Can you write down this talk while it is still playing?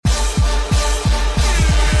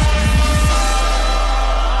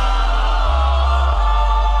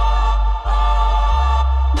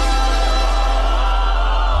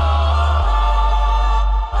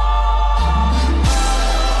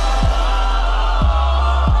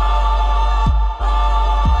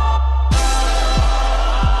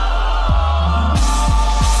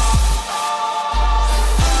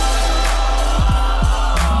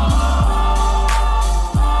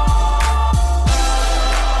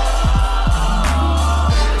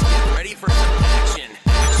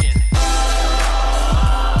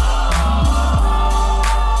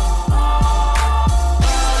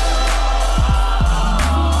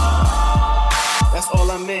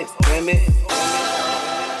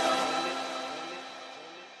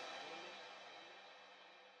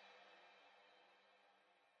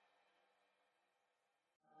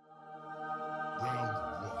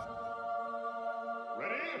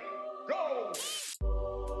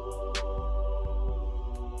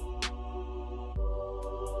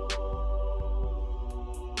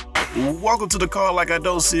Welcome to the Call Like I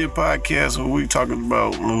Don't See It podcast, where we talking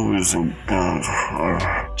about movies and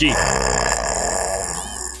GP.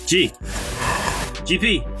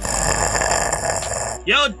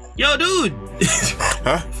 Yo, dude.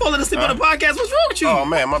 Huh? Falling asleep on the podcast. What's wrong with you? Oh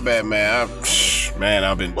man, my bad, man.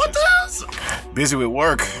 I've been What the hell? busy with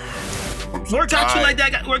work. Work got you like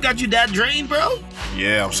that? Work got you that drained, bro?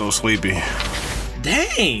 Yeah, I'm so sleepy.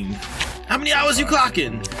 Dang. How many hours you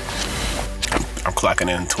clocking? I'm clocking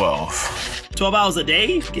in 12. 12 hours a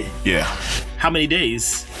day? Yeah. How many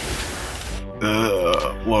days?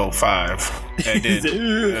 5. And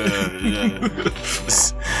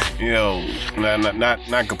then,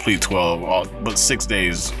 not complete 12, but 6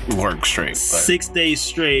 days work straight. 6 days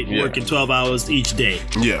straight, working 12 hours each day.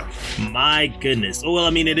 Yeah. My goodness. Oh, well, I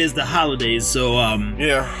mean, it is the holidays, so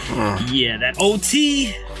Yeah, that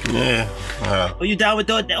OT. yeah. Oh, you down with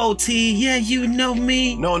the OT? Yeah, you know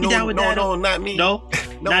me. No, you down with that? not me. No,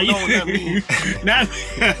 not me. Not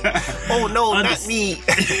Oh no, not me.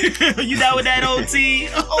 You down with that OT?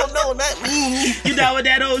 Oh no, not me. You down with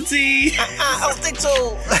that OT? I don't think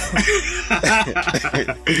so.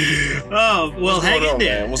 Oh well, What's hang going in on,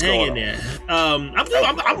 there. man? What's Hang going in there.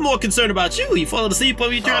 I'm more concerned about you. You falling asleep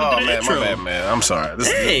when you trying to do the man, intro. my bad, man. I'm sorry. This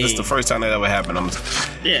is the first time that ever happened.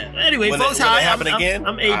 Yeah. Anyway, Will folks, it hi. happen again?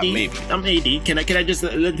 I'm AD. Maybe. I'm AD. Can I just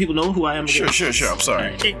let people know who I am again? Sure. I'm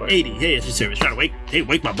sorry. Right. Hey, AD. Hey, it's your service. Trying to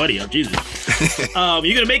wake my buddy up. Jesus.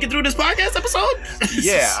 You gonna make it through this podcast episode?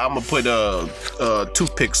 Yeah, I'm gonna put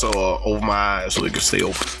toothpicks over my eyes so they can stay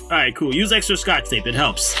open. All right, cool. Use extra Scotch tape. It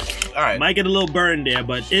helps. All right. Might get a little burn there,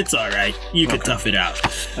 but it's all right. You can tough it out.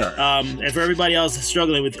 All right. And for everybody else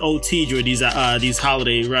struggling with OT during these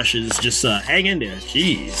holiday rushes, just hang in there.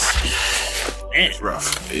 Jeez. Man. It's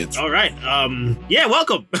rough. It's All right. Yeah,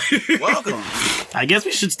 welcome. welcome. I guess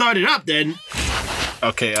we should start it up then.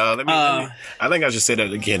 Okay, let me. I think I should say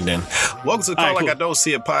that again then. Welcome to the Call All right, Like cool. I Don't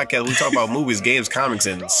See It podcast. We talk about movies, games, comics,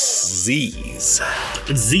 and Z's.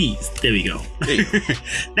 Z's. There we go. Hey.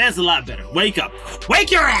 That's a lot better. Wake up. Wake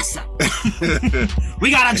your ass up. We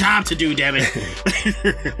got a job to do, damn it.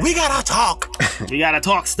 We gotta talk. We gotta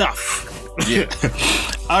talk stuff. Yeah.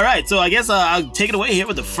 All right, so I guess I'll take it away here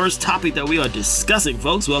with the first topic that we are discussing,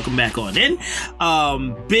 folks. Welcome back on in.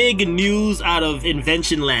 Big news out of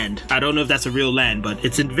Invention Land. I don't know if that's a real land, but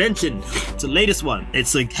it's Invention. It's the latest one.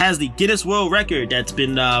 It's like has the Guinness World Record. That's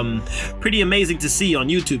been pretty amazing to see on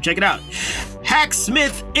YouTube. Check it out.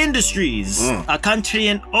 Hacksmith Industries, a country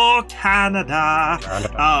in Canada.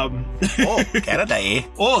 Oh, Canada, eh?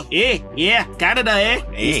 Oh, yeah, Canada, eh?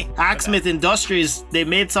 Eh. Hacksmith Industries, they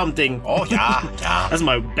made something. Oh, yeah. That's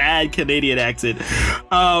my bad Canadian accent.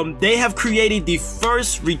 They have created the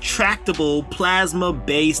first retractable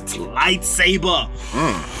plasma-based lightsaber.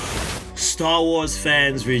 Star Wars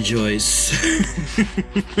fans rejoice.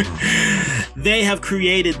 They have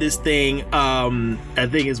created this thing. I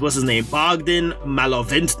think it's what's his name, Bogdan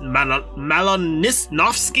Malonovsky.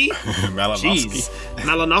 Jeez,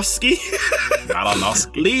 Malonovsky.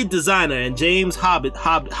 Malonovsky. Lead designer, and James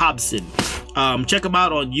Hobson. Check them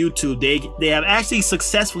out on YouTube. They have actually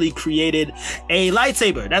successfully created a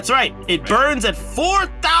lightsaber. That's right. It burns at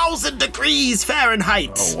 4,000 degrees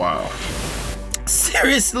Fahrenheit. Oh, wow.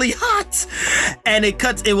 Seriously hot, and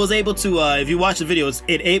it was able to if you watch the videos,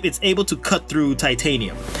 it's able to cut through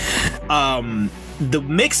titanium. The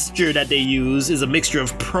mixture that they use is a mixture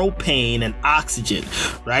of propane and oxygen,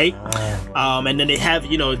 right? And then they have,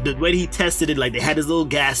 the way he tested it, like they had his little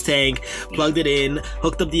gas tank, plugged it in,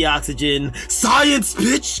 hooked up the oxygen. Science,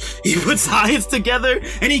 bitch! He put science together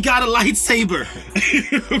and he got a lightsaber.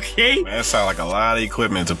 Okay? Man, that sounds like a lot of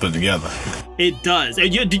equipment to put together. It does.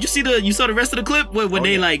 And you saw the rest of the clip when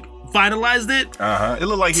they yeah. finalized it? It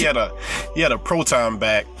looked like he had a proton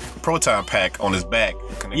pack on his back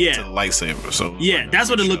connected to the lightsaber. So yeah,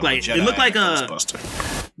 that's what it looked like. It looked like a Ghostbuster.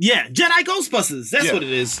 Yeah, Jedi Ghostbusters. That's what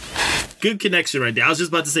it is. Good connection right there. I was just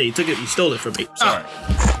about to say you stole it from me. Sorry.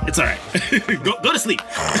 It's all right. Go to sleep.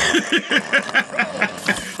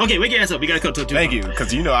 Okay, wake your ass up. We gotta cut to. Thank you,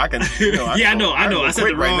 because I can. Yeah, I know. I said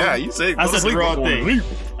the wrong. Right now, you say I said the wrong thing.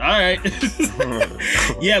 All right.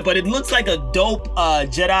 Yeah, but it looks like a dope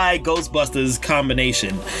Jedi Ghostbusters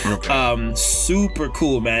combination. Okay. Super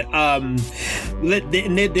cool, man.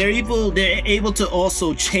 They're able to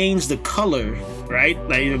also change the color, right?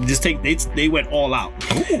 Like just they went all out.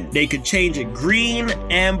 Ooh. They could change it green,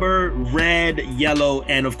 amber, red, yellow,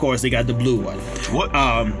 and of course they got the blue one.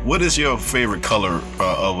 What is your favorite color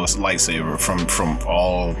of a lightsaber from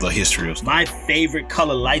all the history of stuff? My favorite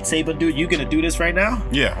color lightsaber, dude. You gonna do this right now?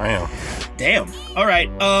 Yeah, I am. Damn. All right.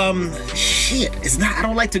 shit. It's not. I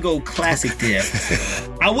don't like to go classic there.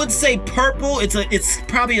 I would say purple. It's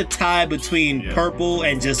probably a tie between purple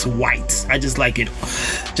and just white. I just like it,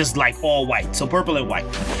 just like all white. So purple and white.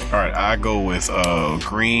 All right, I go with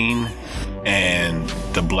green and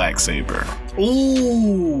the black saber.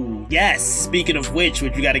 Ooh, yes. Speaking of which we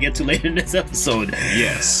got to get to later in this episode.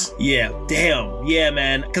 Yes. Yeah. Damn. Yeah,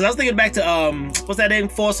 man. Because I was thinking back to what's that name?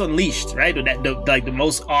 Force Unleashed, right? The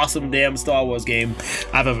most awesome damn Star Wars game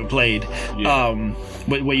I've ever played. Yeah.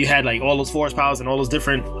 Where you had like all those force powers and all those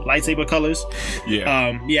different lightsaber colors.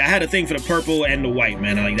 Yeah. I had a thing for the purple and the white,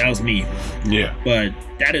 man. Like that was me. Yeah. But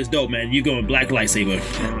that is dope, man. You going black lightsaber.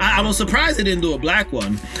 I was surprised they didn't do a black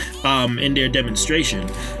one in their demonstration.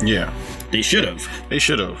 Yeah. They should have.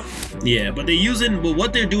 Yeah, but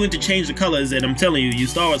what they're doing to change the colors, and I'm telling you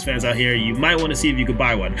Star Wars fans out here, you might want to see if you could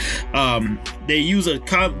buy one. They use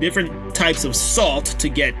different types of salt to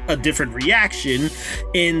get a different reaction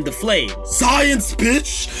in the flame. Science,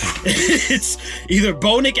 bitch! It's either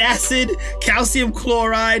bonic acid, calcium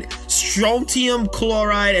chloride, strontium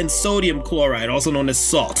chloride, and sodium chloride, also known as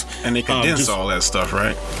salt. And they condense all that stuff,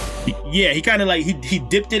 right? Yeah, he kind of like he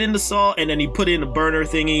dipped it in the salt and then he put it in a burner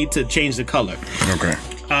thingy to change the color. Okay.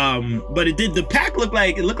 But the pack looked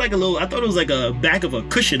like a little. I thought it was like a back of a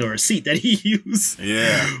cushion or a seat that he used.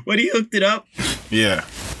 Yeah. When he hooked it up. Yeah.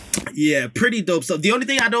 Yeah, pretty dope stuff. The only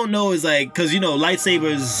thing I don't know is like, because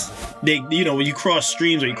lightsabers, they when you cross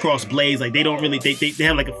streams or you cross blades, like they don't really they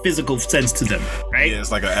have like a physical sense to them, right? Yeah,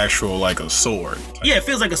 it's like an actual like a sword. Yeah, it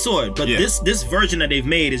feels like a sword, but this version that they've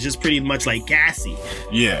made is just pretty much like gassy.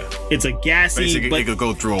 Yeah, it's a gassy. Basically, but it could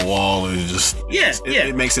go through a wall and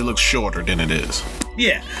it makes it look shorter than it is.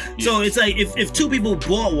 Yeah. So it's like if two people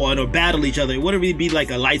bought one or battle each other, it wouldn't really be like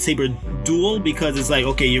a lightsaber duel because it's like,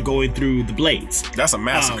 okay, you're going through the blades. That's a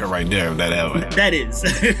massacre right there. That is.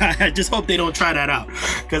 I just hope they don't try that out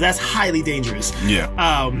because that's highly dangerous. Yeah.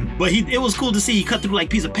 But it was cool to see he cut through like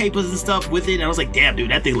piece of papers and stuff with it, and I was like, damn,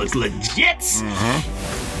 dude, that thing looks legit.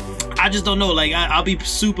 Mm-hmm. I just don't know. Like, I'll be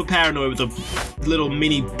super paranoid with a little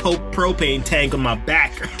mini propane tank on my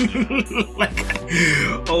back.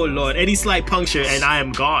 Like, oh Lord, any slight puncture and I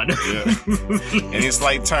am gone. Yeah. Any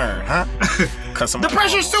slight turn, huh? The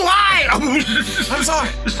pressure's too high. I'm sorry.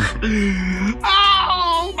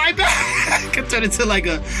 Oh, my back. I turned into like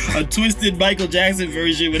a twisted Michael Jackson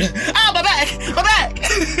version with my back.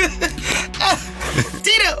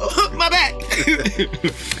 Tito, my back.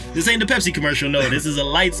 This ain't the Pepsi commercial, no. This is a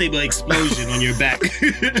lightsaber explosion on your back.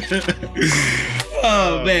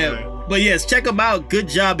 Oh, man. But yes, check them out. Good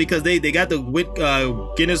job, because they got the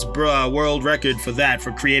Guinness World Record for that,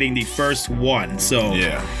 for creating the first one. So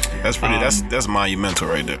yeah, that's pretty. That's monumental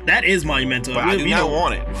right there. That is monumental. But I do not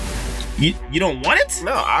want it. You don't want it?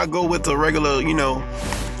 No, I go with the regular,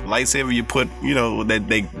 lightsaber you put, that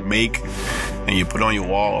they make and you put on your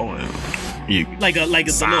wall and. Like the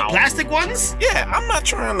little plastic ones? Yeah, I am not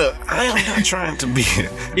trying to be.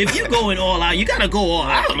 If you going all out, you gotta go all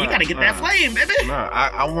out. You gotta get that flame, baby. Nah,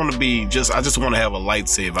 I want to be I just want to have a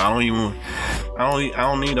lightsaber. I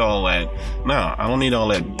don't need all that. No, I don't need all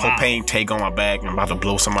that propane tank on my back and I'm about to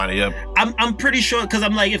blow somebody up. I'm pretty sure, because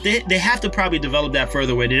I'm like, if they have to probably develop that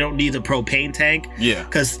further where they don't need the propane tank. Yeah.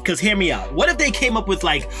 Because hear me out. What if they came up with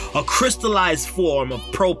like a crystallized form of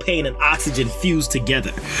propane and oxygen fused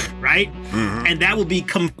together, right? Mm-hmm. And that would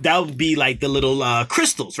be like the little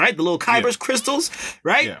crystals, right? The little Kyber's crystals,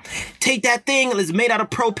 right? Yeah. Take that thing, it's made out of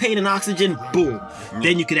propane and oxygen, boom. Mm-hmm.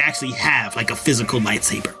 Then you could actually have like a physical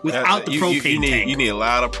lightsaber without the propane tank. You need a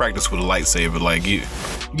lot of practice with a lightsaber, like you.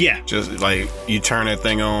 Yeah. Just like you turn that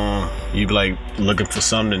thing on, you be like looking for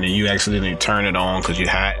something and you accidentally turn it on because you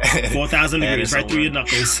had 4,000 degrees right through your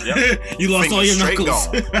knuckles. Yep. You lost all your knuckles.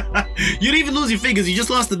 You didn't even lose your fingers, you just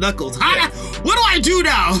lost the knuckles. Yeah. What do I do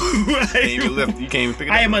now? You can't even lift, you can't even pick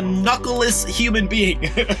it up. I am a knuckleless human being.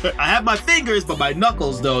 I have my fingers, but my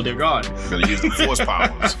knuckles, though, they're gone. Gotta use the force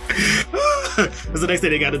powers. That's the next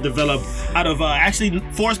thing they gotta develop out of, actually,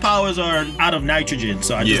 force powers are out of nitrogen,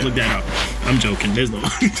 so I just looked that up. I'm joking, there's no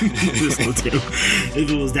if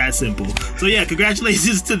it was that simple. So yeah,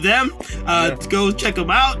 congratulations to them. Go check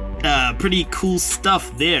them out. Pretty cool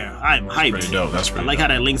stuff there. I'm hyped. Pretty dope. That's pretty I like dope.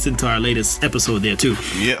 how that links into our latest episode there too.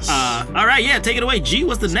 Yes. All right, yeah, take it away. G,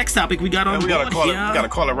 what's the next topic we got on board? We gotta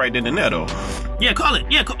call it right then and there though. Yeah, call it.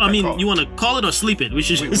 Yeah, you want to call it or sleep it? We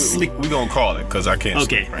should just sleep. We gonna call it because I can't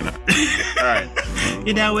sleep right now. All right.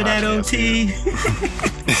 You down with that, OT?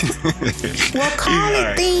 Well, call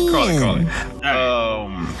it then. Call it.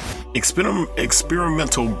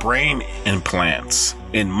 Experimental brain implants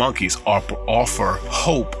in monkeys offer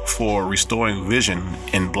hope for restoring vision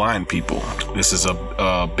in blind people. This is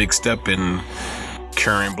a big step in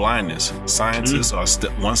curing blindness. Scientists are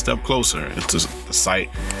one step closer into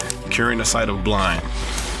curing the sight of blind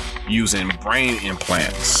using brain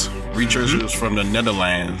implants. Researchers from the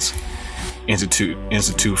Netherlands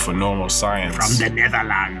Institute for Normal Science. From the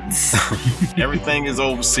Netherlands. Everything is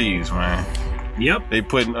overseas, man. Yep. They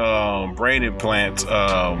put brain implants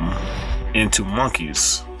into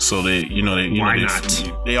monkeys. So they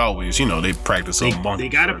always, they practice on monkeys. They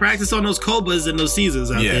gotta practice on those cobras and those Caesars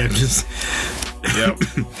out there. Just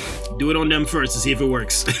do it on them first to see if it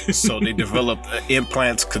works. So they developed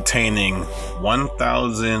implants containing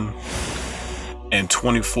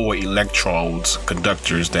 1,024 electrodes,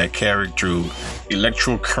 conductors that carry through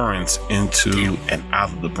electrical currents into and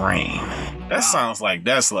out of the brain. That sounds like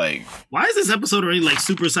Why is this episode already like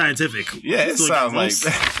super scientific? Yeah, it sounds like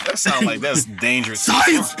that sounds like that's dangerous.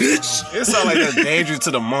 Science, bitch! It sounds like that's dangerous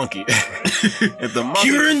to the monkey. If the monkey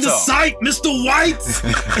curing the sight, Mr. White.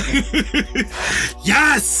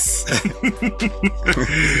 Yes.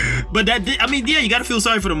 But you gotta feel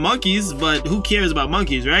sorry for the monkeys, but who cares about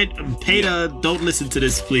monkeys, right? PETA, don't listen to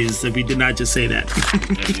this, please. We did not just say that.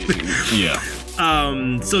 Yeah.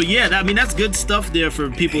 That's good stuff there for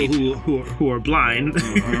people who are blind.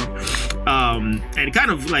 And kind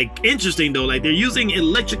of like interesting though, like they're using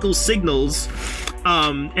electrical signals.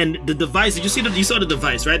 And the device, you saw the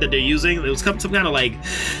device, right, that they're using? It was some kind of like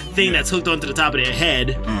thing that's hooked onto the top of their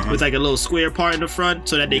head with like a little square part in the front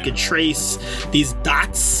so that they could trace these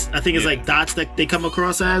dots. I think it's like dots that they come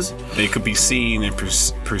across as. They could be seen and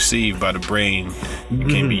perceived by the brain. It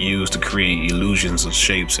can be used to create illusions of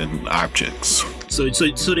shapes and objects. So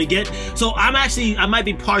they get. So I might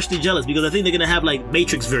be partially jealous because I think they're gonna have like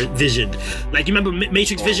Matrix vision. Like you remember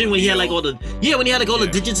Matrix vision when he had like all the the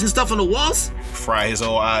digits and stuff on the walls. Fry his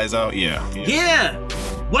old eyes out. Yeah.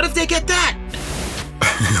 What if they get that?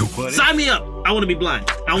 Sign me up. I want to be blind.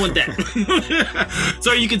 I want that.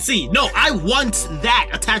 So you can see. No, I want that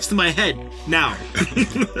attached to my head now.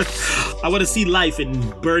 I want to see life in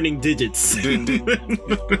burning digits. Did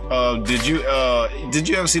you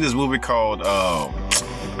ever see this movie called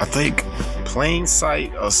I think Plain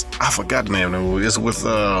Sight? I forgot the name of the movie. It's with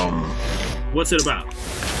What's it about?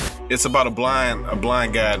 It's about a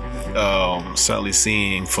blind guy suddenly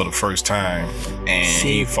seeing for the first time, and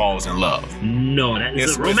he falls in love. No, that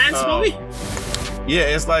is a romance movie. Yeah,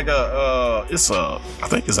 it's like I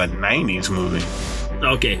think it's a 90s movie.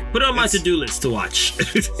 Okay, put it on my to-do list to watch.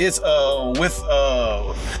 It's with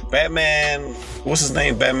Batman. What's his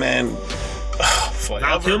name? Batman.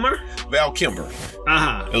 Val Kilmer. Val Kilmer.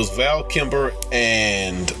 It was Val Kilmer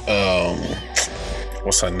and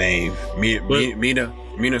what's her name?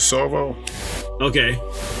 Mina Sorvo. Okay.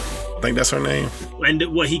 I think that's her name. And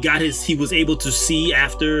what he was able to see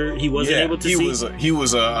after he wasn't able to see? He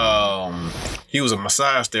was a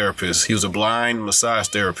massage therapist. He was a blind massage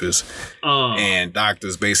therapist. And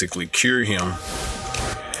doctors basically cure him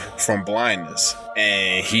from blindness.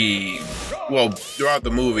 And throughout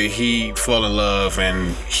the movie, he fell in love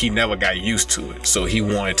and he never got used to it. So he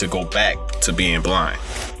wanted to go back to being blind.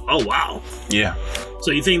 Oh, wow. Yeah. So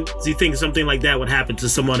you think something like that would happen to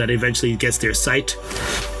someone that eventually gets their sight?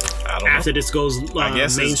 I don't after know. This goes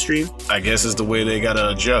mainstream? I guess it's the way they gotta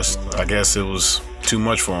adjust. I guess it was too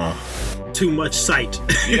much for them. Too much sight.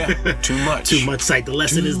 Yeah, too much. Too much sight. The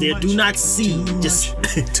lesson is there. Do not see. Just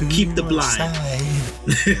keep the blind.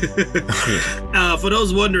 For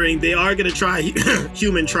those wondering, they are going to try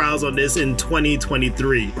human trials on this in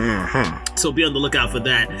 2023. So be on the lookout for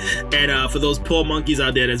that. And for those poor monkeys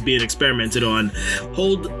out there that's being experimented on,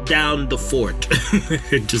 hold down the fort.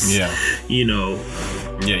 Just, Yeah, you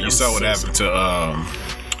saw what happened to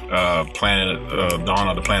Dawn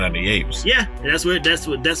of the Planet of the Apes. Yeah, that's where it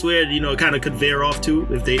kind of could veer off to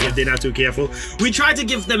if they're not too careful. We tried to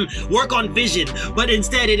give them work on vision, but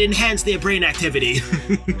instead it enhanced their brain activity.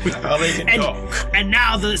 How they can talk. And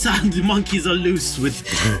now the monkeys are loose with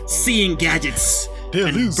seeing gadgets. They're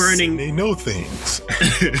and loose burning. And they know things.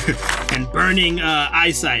 And burning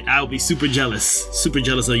eyesight. I'll be super jealous. Super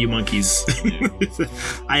jealous of you monkeys.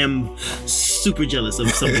 I am super jealous of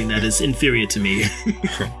something that is inferior to me.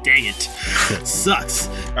 Dang it. Sucks.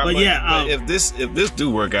 But if this do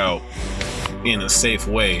work out in a safe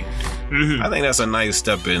way, I think that's a nice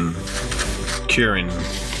step in curing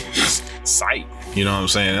sight. You know what I'm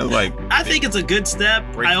saying? It's like, I think it's a good step.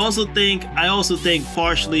 I also think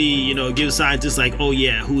partially, give scientists like, oh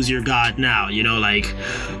yeah, who's your god now? Like,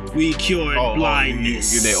 we cured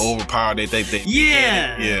blindness. They overpowered. They think they.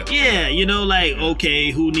 Yeah. You know, like,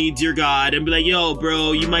 okay, who needs your god? And be like, yo,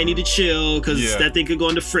 bro, you might need to chill because that thing could go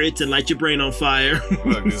into fritz and light your brain on fire.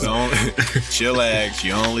 Look, it's only chillax.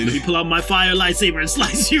 You only. Let me pull out my fire lightsaber and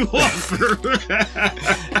slice you off.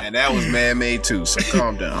 And that was man-made too. So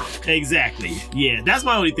calm down. Exactly. Yeah, that's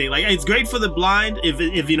my only thing. Like, it's great for the blind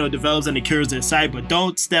if you know, develops and it cures their sight, but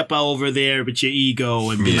don't step over there with your ego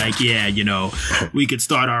and be like, yeah, you know, we could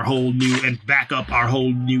start our whole new and back up our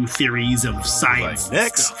whole new theories of science. Like,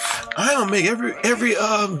 next, I don't make every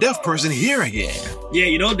deaf person hear again. Yeah,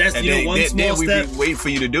 you know, that's, and you know, one small then step. We be waiting for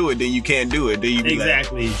you to do it, then you can't do it. Then you be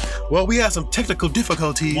exactly. Like, well, we have some technical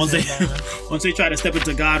difficulties. Once they try to step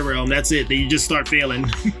into God realm, that's it. Then you just start failing.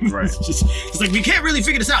 Right. it's like, we can't really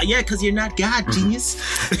figure this out. Yeah, because you're not God, genius.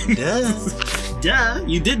 Duh.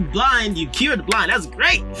 You did blind. You cured the blind. That's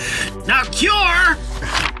great. Now cure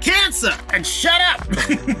cancer and shut up.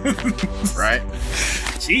 Right.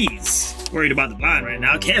 Jeez. Worried about the blind right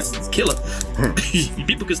now. Cancer's a killer.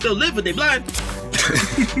 People can still live, but they're blind.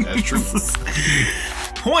 That's true.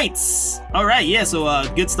 Points. All right, yeah, so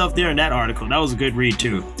good stuff there in that article. That was a good read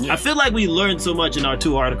too. Yeah. I feel like we learned so much in our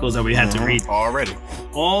 2 articles that we had to read already.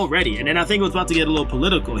 And then I think it was about to get a little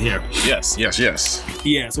political here. Yes. Yeah,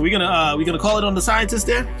 so we're gonna call it on the scientists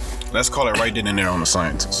there. Let's call it right then and there on the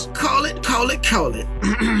scientists. Call it.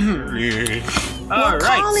 Yeah. All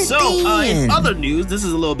right. So in other news, this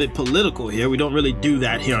is a little bit political here. We don't really do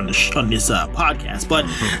that here on this podcast, but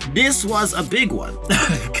this was a big one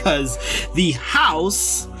because the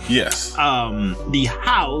House. Yes. The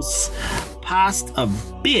House passed a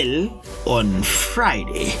bill on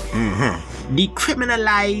Friday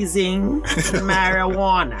decriminalizing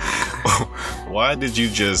marijuana. Why did you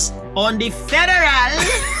just... On the federal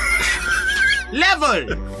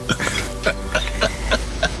level.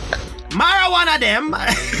 Marijuana them.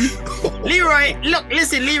 Leroy, look,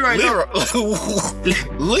 listen, Leroy.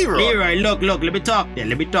 Leroy, look, let me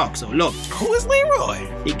talk. So look. Who is Leroy?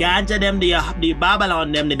 The ganja them, the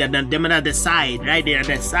Babylon them at the side, right there at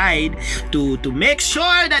the side, to make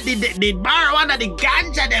sure that the marijuana, the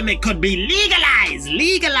ganja them, it could be legalized.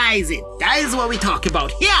 Legalize it. That is what we talk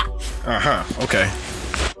about here. Okay.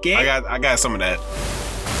 I got some of that.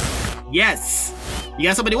 Yes. You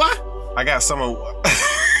got somebody what? I got some of...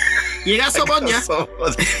 You got some on ya?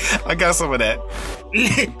 I got some of that.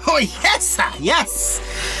 Oh yes, sir. Yes.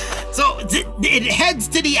 So it heads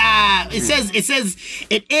to the it says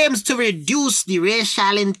it aims to reduce the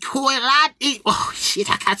racial inequality. Oh shit,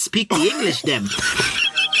 I can't speak the English them.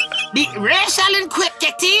 The racial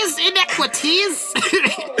inequities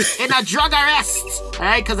in a drug arrest.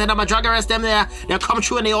 Alright, because in a drug arrest them they come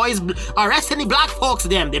through and they always arrest any black folks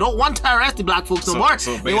them. They don't want to arrest the black folks no more.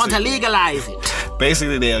 They want to legalize it.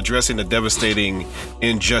 Basically, they're addressing the devastating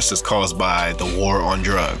injustice caused by the war on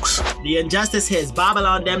drugs. The injustice here is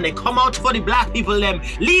Babylon them. They come out for the black people them.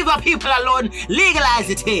 Leave our people alone. Legalize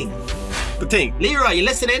the thing. The thing. Leroy, you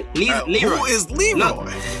listening? Leroy. Who is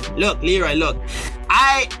Leroy? Look, Leroy, look.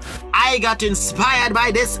 I got inspired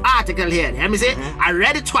by this article here. Let me see. I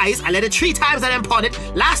read it twice. I read it 3 times and then pawned it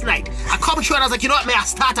last night. I come through and I was like, you know what? May I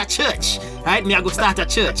start a church? Alright, may I go start a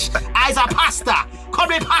church? As a pastor. Call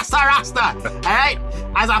me Pastor Rasta. Alright?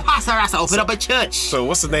 As a Pastor Rasta, open up a church. So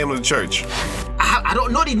what's the name of the church? I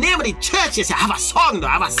don't know the name of the church. Yes, I have a song though.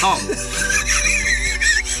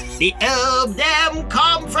 The herb them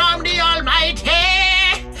come from the Almighty.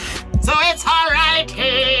 So it's alright.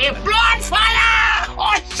 Blood fire!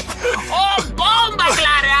 Bomba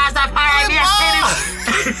Rasta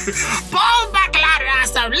Bomba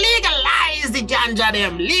Rasta, legalize the ganja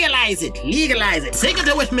them. Legalize it. Sing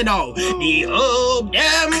it with me now. The herb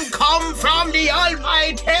them come from the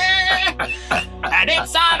Almighty, and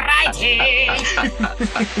it's alright.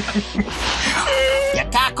 You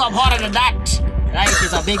can't come harder than that. Right?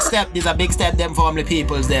 It's a big step them family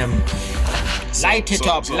peoples them. Light it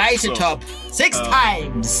up 6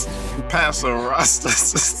 times. Pastor Rasta.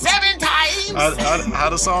 7 times. How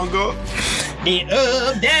the song go? The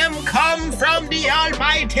herb them come from the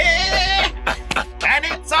Almighty, and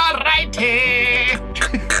it's alright.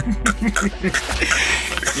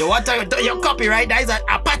 You want your copyright? That is a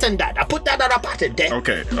patent that. I put that on a patent there.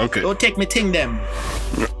 Okay. Don't take me thing them.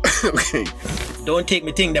 Okay. Don't take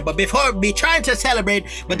me thing there. But before be trying to celebrate,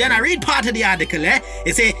 but then I read part of the article,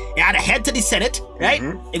 It say it had to head to the Senate, right?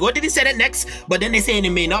 It go to the Senate next, but then they say it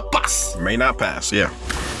may not pass. Yeah.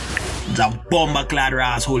 The bomber clad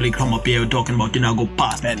asshole they come up here talking about go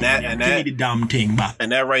pass. And that give me the damn thing back.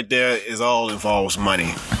 And that right there is all involves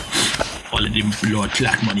money. All of them blood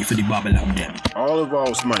clot money for the Babylon them. All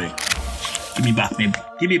involves money. Give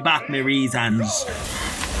me back me reasons.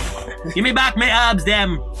 Give me back my herbs,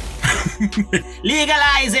 them.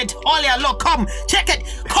 Legalize it. All ya, look, come, check it.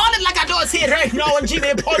 Call it like I don't see it right now on Jimmy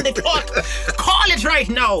upon the clock. Call it right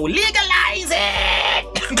now. Legalize it.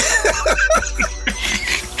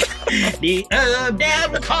 The herb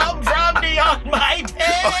them come from the Almighty.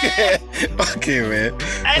 Okay, man.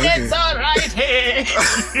 And it's all right here.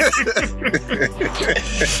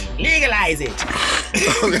 Legalize it.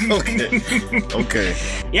 Okay.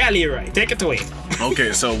 Yeah, Leroy, take it away.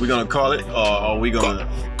 Okay, so we're gonna call it, or are we gonna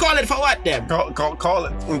call it for what then? call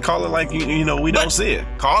it like you know we don't see it.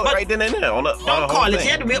 Call it right then and there on the. Don't call it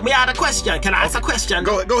yet. We had a question. Can I ask a question?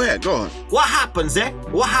 Go ahead. What happens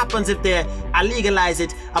What happens if they legalize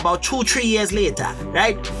it about 2-3 years later,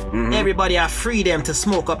 right? Mm-hmm. Everybody are freedom to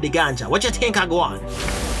smoke up the ganja. What you think I go on?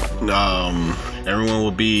 Everyone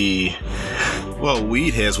will be, well,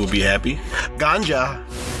 weed heads will be happy. Ganja.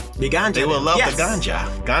 The ganja. They will love the ganja.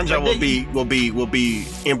 Ganja will be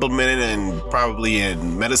implemented and probably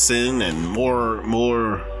in medicine and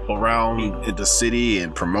more around in the city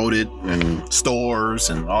and promoted in stores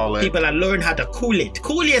and all that. People are learn how to cool it.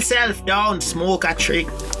 Cool yourself down. Smoke a tree.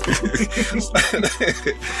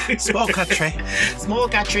 Smoke a tree.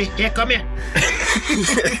 Smoke a tree. Yeah, come here.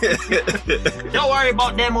 Don't worry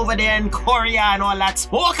about them over there in Korea and all that.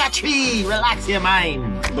 Smoke a tree. Relax your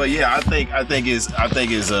mind. But yeah, I think it's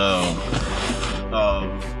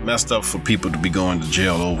messed up for people to be going to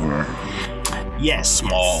jail over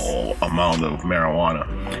small amount of marijuana.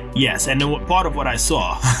 Yes, and then part of what I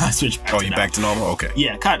saw, I switched back. Oh, you back to normal? Okay.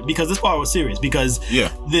 Yeah, kind of, because this part was serious. Because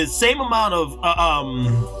the same amount of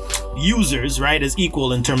users, right, is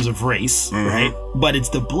equal in terms of race, right? But it's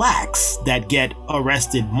the blacks that get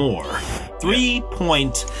arrested more. I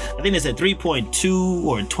think they said 3.2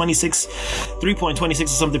 or 3.26 or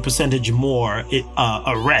something percentage more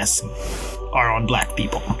arrests are on black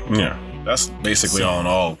people. Yeah. That's basically on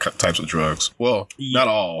all types of drugs. Well, not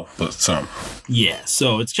all, but some. Yeah,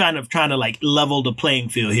 so it's trying to like level the playing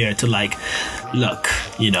field here to like, look,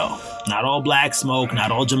 not all blacks smoke,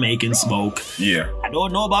 not all Jamaicans smoke. Yeah. I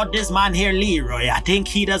don't know about this man here, Leroy. I think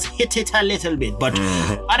he does hit it a little bit, but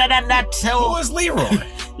other than that, who is Leroy?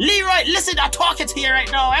 Leroy, listen, I'm talking to you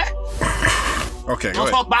right now, eh? Okay, don't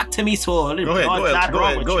talk back to me, so go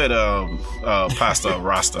ahead, Pasta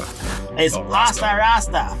Rasta. It's Pasta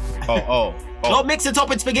Rasta. Oh. Don't mix it up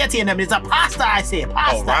with spaghetti and them. It's a pasta, I say.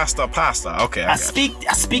 Pasta. Oh, Pasta. Okay. I speak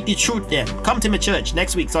the truth then. Come to my church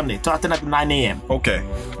next week, Sunday, starting at 9 a.m. Okay.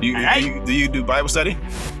 Do you do Bible study?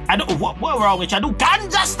 I do. What wrong with you? I do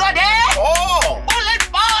ganja study. Oh! Bullet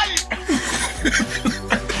ball!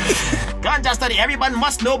 Ganja study. Everyone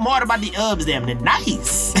must know more about the herbs, them. They're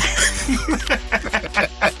nice.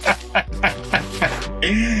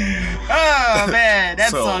 Oh man, that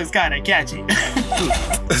song's kind of catchy.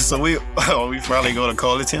 So we finally gonna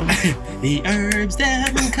call it him. The herbs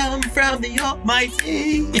that come from the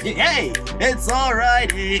Almighty. Hey, it's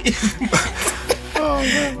alright. Oh,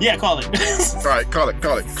 man. Yeah, call it. All right, call it.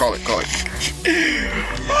 Well, call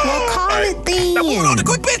it then. Now moving on to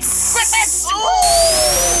quick bits. Quick bits.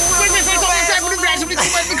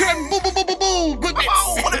 Quick bits.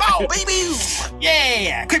 What about, baby?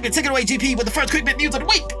 Yeah, quick bit. Take it away, GP, with the first quick bit news of the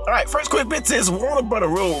week. All right, first quick bit says Warner Brother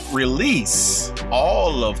will release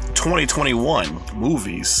all of 2021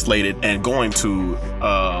 movies slated and going to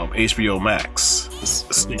HBO Max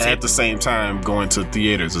at the same time going to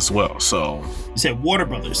theaters as well. So you said Warner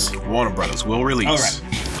Brothers. Warner Brothers will release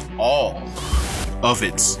all of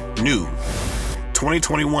its new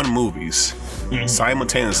 2021 movies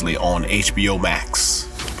simultaneously on HBO Max.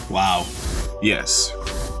 Wow. Yes.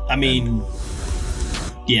 I mean,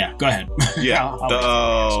 yeah. Go ahead. Yeah.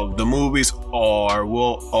 The movies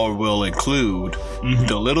will include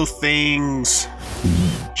The Little Things,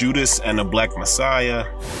 Judas and the Black Messiah,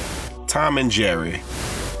 Tom and Jerry,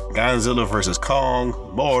 Godzilla vs. Kong,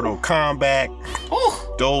 Mortal Kombat,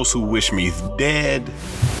 Those Who Wish Me Dead,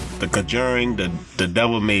 The Conjuring, The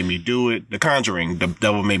Devil Made Me Do It, The Conjuring, The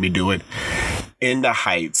Devil Made Me Do It, In the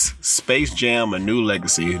Heights, Space Jam: A New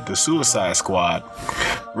Legacy, The Suicide Squad,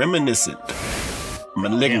 Reminiscent,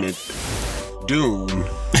 Malignant, Dune,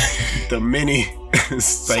 The Many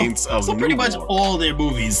Saints of So pretty much all their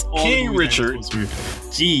movies. King Richard,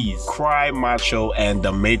 Jeez. Cry Macho, and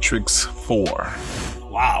The Matrix 4.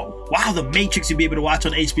 Wow, The Matrix you'll be able to watch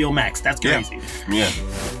on HBO Max. That's crazy. Yeah.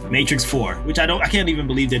 Matrix 4, which I can't even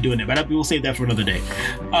believe they're doing it, but we'll save that for another day.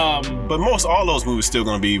 But all those movies still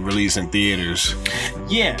going to be released in theaters.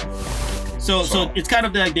 Yeah. So it's kind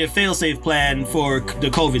of like their fail-safe plan for the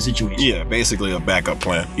COVID situation. Yeah, basically a backup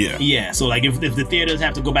plan. Yeah. Yeah. So like if the theaters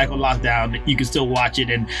have to go back on lockdown, you can still watch it,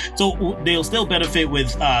 and so they'll still benefit with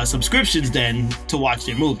subscriptions then to watch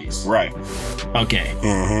their movies. Right. Okay.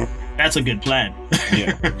 That's a good plan.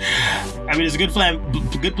 Yeah. I mean, it's a good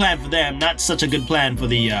plan for them. Not such a good plan for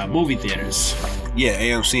the movie theaters. Yeah,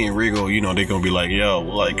 AMC and Regal, they're gonna be like, yo,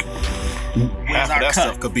 like half of that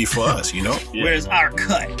stuff could be for us, Yeah. Where's our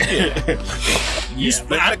cut?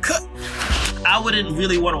 Yeah. Cut. I wouldn't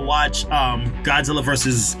really want to watch Godzilla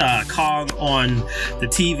versus Kong on the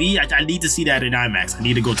TV. I need to see that in IMAX. I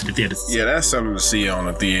need to go to the theaters. Yeah, that's something to see on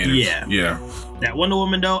the theater. Yeah. That Wonder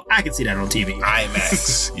Woman, though, I can see that on TV.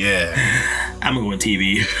 IMAX. Yeah. I'm going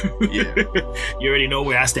TV. Yeah. You already know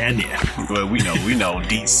where I stand there. Well, we know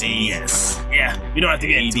DC. Yes. Yeah. We don't have to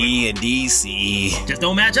get into it. AD and DC. Just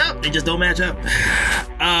don't match up. They just don't match up.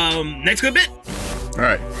 Next good bit. All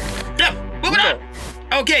right. Yep. Moving on.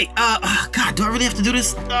 Okay. God, do I really have to do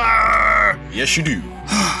this? Yes, you do.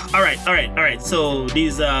 All right. So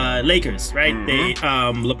these Lakers, right? They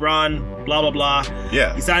LeBron, blah blah blah.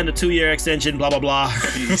 Yeah. He signed a 2-year extension, blah blah blah.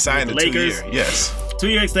 He signed a Lakers. 2-year. Yes.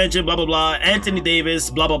 2-year extension, blah blah blah. Anthony Davis,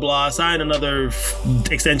 blah blah blah, signed another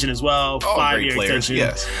extension as well. 5-year extension.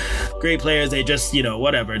 Yes. Great players. They just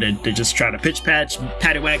whatever. They're just trying to pitch patch,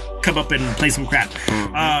 patty whack, come up and play some crap.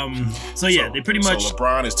 So they pretty much. So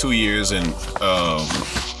LeBron is 2 years and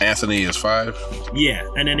Anthony is 5. Yeah,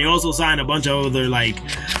 and then they also signed a bunch of other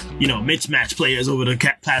mismatch players over the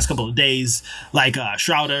past couple of days. Like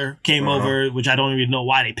Schroeder came over, which I don't even know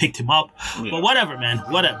why they picked him up. Yeah. But whatever, man.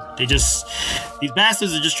 Whatever. These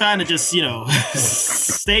bastards are just trying to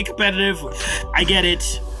stay competitive. I get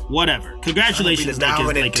it. Whatever. Congratulations,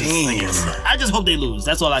 Lakers. I just hope they lose.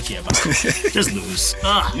 That's all I care about. Just lose.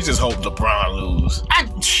 You just hope LeBron lose.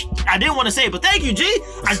 I didn't want to say it, but thank you, G.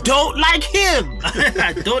 I don't like him.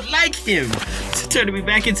 I don't like him. Turning me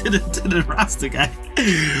back into the roster guy.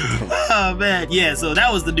 Oh man, yeah. So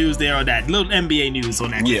that was the news there on that little NBA news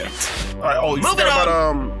on that. Yeah. All right. Oh, you forgot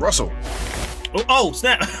about Russell. Oh,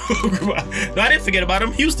 snap. No, I didn't forget about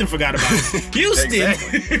him. Houston forgot about him. Houston.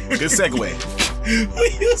 Exactly. Good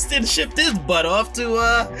segue. Houston shipped his butt off to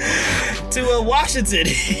Washington.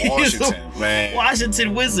 Washington, man.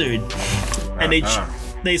 Washington Wizard. And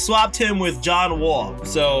they swapped him with John Wall.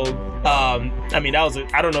 So I mean, that was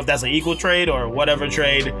I don't know if that's an equal trade or whatever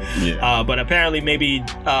trade. Yeah. But apparently maybe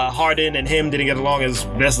Harden and him didn't get along as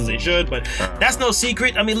best as they should. But that's no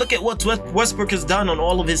secret. I mean, look at what Westbrook has done on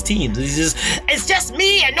all of his teams. It's just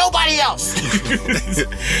me and nobody else.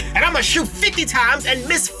 And I'm gonna shoot 50 times and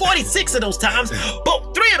miss 46 of those times.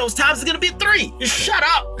 But 3 of those times is gonna be 3. Just shut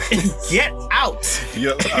up and get out.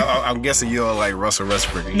 I'm guessing you don't like Russell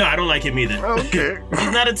Westbrook. No, I don't like him either. Okay.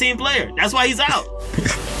 He's not a team player. That's why he's out.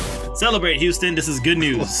 Celebrate, Houston. This is good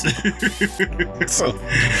news. So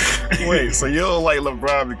you don't like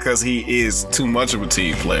LeBron because he is too much of a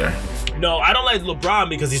team player? No, I don't like LeBron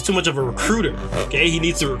because he's too much of a recruiter. Okay, he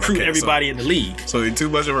needs to recruit everybody in the league. So he's too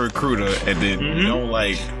much of a recruiter, and then you don't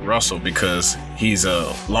like Russell because he's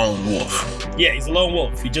a lone wolf. Yeah, he's a lone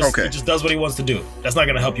wolf. He just does what he wants to do. That's not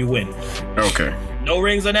gonna help you win. Okay. No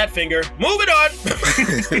rings on that finger. Moving on.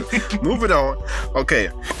 Moving on. Okay.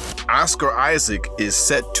 Oscar Isaac is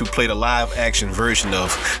set to play the live-action version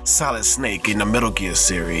of Solid Snake in the Metal Gear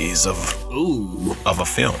series of a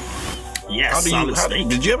film. Yes, Snake.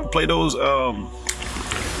 Did you ever play those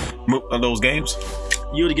games?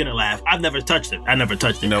 You're gonna laugh. I've never touched it. Never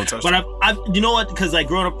touched it. But I've you know what? Because like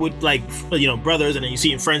growing up with brothers, and then you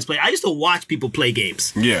see friends play. I used to watch people play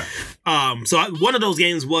games. Yeah. So one of those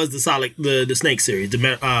games was the Snake series.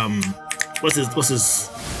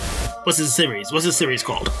 What's his series? What's his series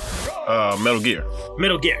called? Metal Gear.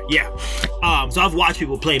 Metal Gear, yeah. So I've watched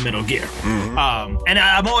people play Metal Gear. Mm-hmm. And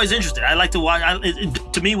I'm always interested. I like to watch.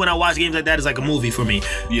 To me, when I watch games like that, it's like a movie for me.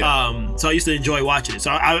 Yeah. So I used to enjoy watching it.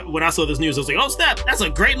 So when I saw this news, I was like, oh snap, that's a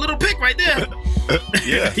great little pick right there.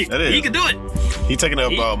 Yeah, that is. He can do it. He taking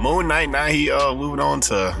up Moon Knight. Now he moving on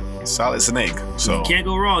to Solid Snake. So you can't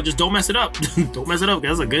go wrong. Just don't mess it up. Don't mess it up.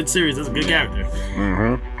 That's a good series. That's a good character.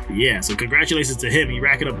 Mm-hmm. Yeah, so congratulations to him. He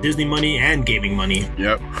racking up Disney money and gaming money.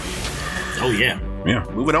 Yep. Oh, yeah. Yeah,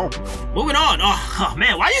 moving on. Moving on. Oh,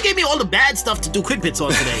 man, why you gave me all the bad stuff to do quick bits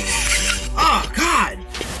on today? Oh, God.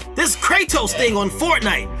 This Kratos thing on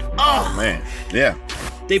Fortnite. Oh, man. Yeah.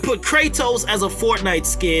 They put Kratos as a Fortnite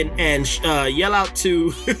skin and yell out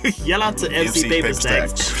to MC Paper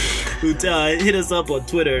Stacks, who hit us up on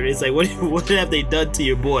Twitter. It's like, what have they done to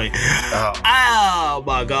your boy? Oh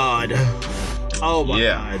my God. Oh my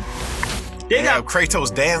God. They got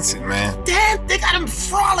Kratos dancing, man. Damn, they got him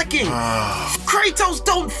frolicking. Kratos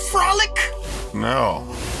don't frolic. No.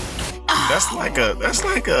 That's like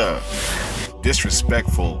a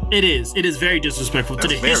disrespectful. It is very disrespectful to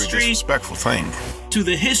the history. Disrespectful thing. To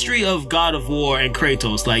the history of God of War and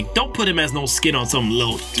Kratos. Like, don't put him as no skin on some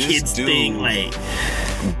little kids thing. Like,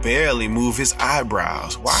 barely move his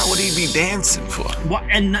eyebrows. Why would he be dancing for? What?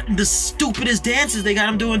 And the stupidest dances they got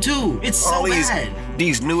him doing too. It's so bad.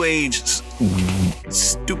 These new age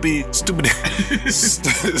stupid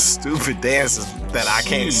dances that I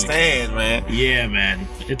can't stand, man. Yeah, man.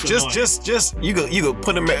 It's just you go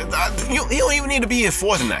put him. You don't even need to be in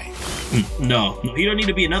Fortnite. No, he don't need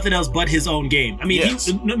to be in nothing else but his own game. I mean,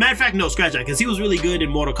 matter of fact, no, scratch that, because he was really good in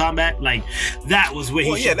Mortal Kombat. Like, that was where he.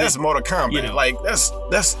 Well, yeah, that's Mortal Kombat. You know. Like that's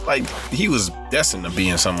like he was destined to be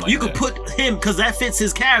in something like you that. You could put him because that fits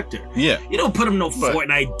his character. Yeah. You don't put him no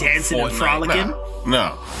Fortnite dancing and frolicking.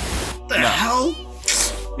 No. The hell?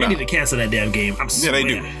 They need to cancel that damn game. I'm swearing.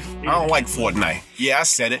 Yeah, they do. I don't like Fortnite. Yeah, I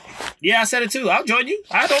said it. Yeah, I said it too. I'll join you.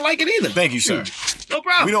 I don't like it either. Thank you, sir. No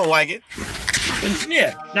problem. We don't like it.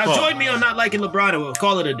 Yeah. Now join me on not liking LeBron and we'll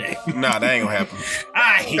call it a day. Nah, that ain't gonna happen.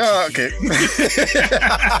 I hate you. Okay.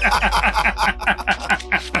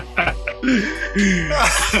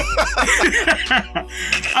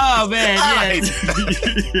 Oh man,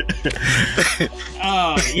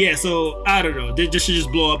 yeah. So I don't know. They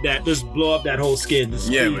should blow up that whole skin.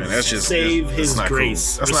 Yeah, man. That's just save his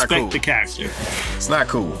grace. Cool. That's respect not cool. the character. It's not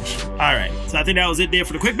cool. All right. So I think that was it there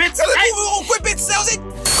for the quick bits. Let's move on. Quick bits. That was it.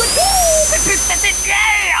 Quick bits. That's it.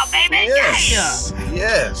 Yeah, baby. Yes. Yeah.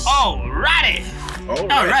 Yes. Alrighty.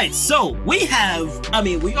 All right, so we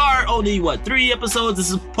are only 3 episodes.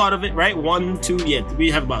 This is part of it, right? 1, 2, we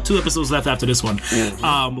have about 2 episodes left after this one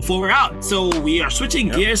before we're out. So we are switching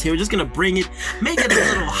gears here. We're just gonna make it a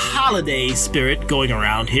little holiday spirit going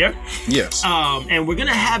around here. Yes. And we're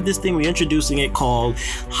gonna have this thing we're introducing it called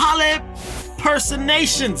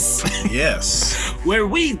Holipersonations. Yes. Where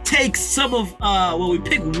we take some of we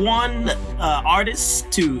pick one artist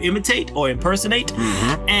to imitate or impersonate,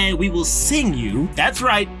 and we will sing you. That's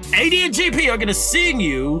right, AD and GP are gonna sing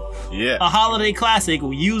you a holiday classic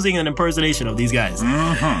using an impersonation of these guys.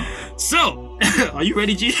 So, are you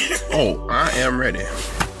ready, G? Oh, I am ready.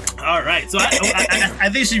 All right, so I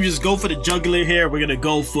think we should just go for the juggler here. We're gonna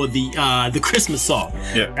go for the Christmas song.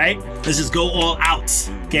 Yeah. Right. Let's just go all out.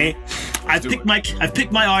 Okay. I've picked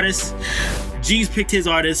my artist. G's picked his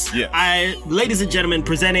artist. Yeah. Ladies and gentlemen,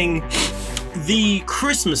 presenting the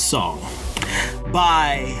Christmas song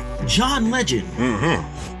by John Legend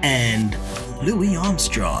and Louis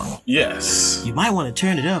Armstrong. Yes. You might want to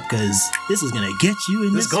turn it up because this is gonna get you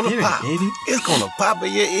in the spirit, pop. baby. It's gonna pop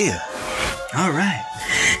in your ear. All right,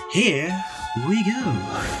 here we go.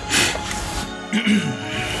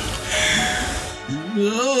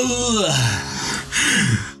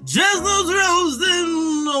 Chestnuts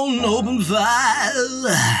roasting on open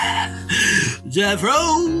fire.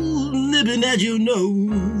 Jeffro nipping at your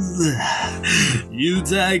nose.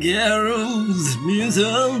 Yuletide carols, music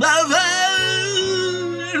by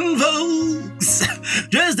fine folks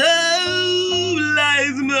dressed up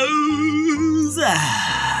like the most.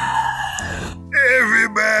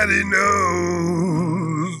 Everybody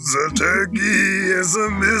knows a turkey and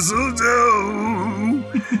some mistletoe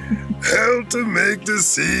help to make the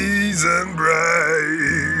season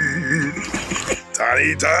bright.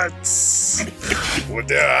 Tiny tots with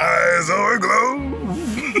their eyes all aglow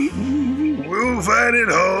will find it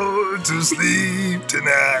hard to sleep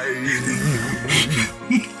tonight.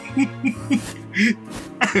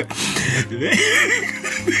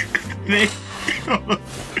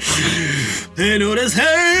 They know this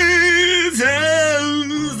hands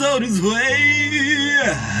on his way.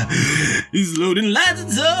 He's loading lots of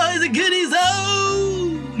toys and goodies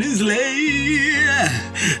on his sleigh.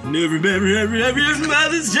 And every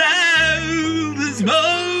mother's child is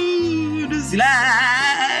born to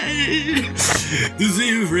slide. To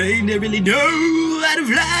see if rain, they really know how to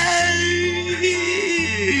fly.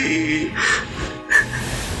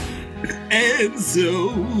 And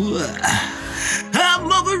so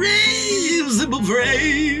I'm offering simple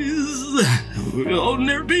praise for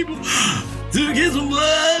ordinary people to get some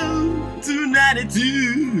love to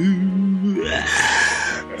 92.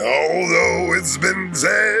 Although it's been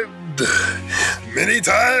said many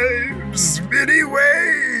times, many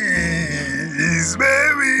ways,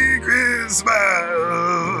 Merry Christmas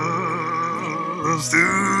to you.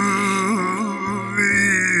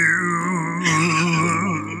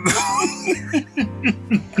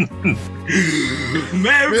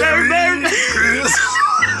 Merry Christmas.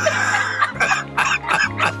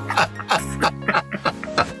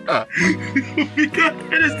 We gotta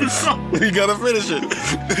finish the song. We gotta finish it.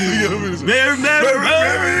 Merry, merry,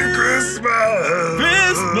 merry Christmas.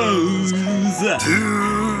 Christmas.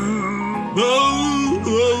 Oh,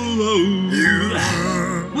 oh, oh. You.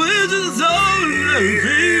 We're just all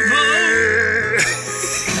people.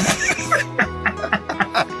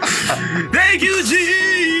 Thank you, G.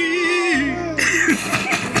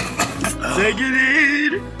 Take it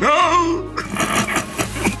in. Oh.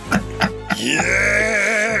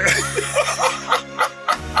 Yeah.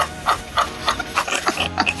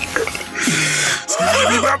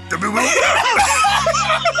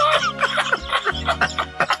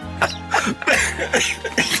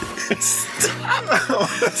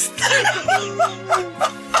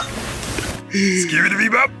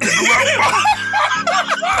 Skibbity-bop.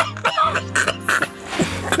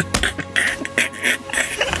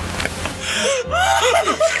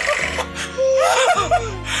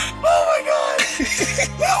 Oh my god!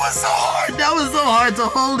 That was so hard. That was so hard to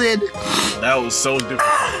hold it. That was so difficult.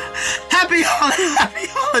 Happy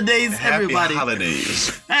holidays, everybody. Happy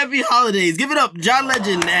holidays. Happy holidays. Give it up, John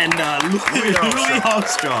Legend and Louis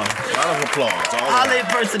Armstrong. Round of applause. Holiday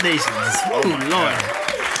impersonations. Oh, Lord.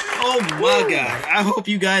 Oh my God. I hope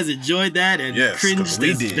you guys enjoyed that and cringed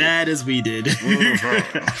as bad as we did.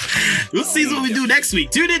 Mm-hmm. We'll see what we do next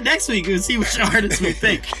week. Tune in next week and see which artists we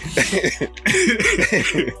pick.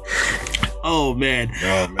 Oh man.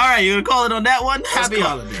 All right, you gonna call it on that one? Happy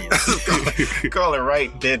holidays. Call it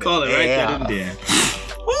right then. Call it right then and there.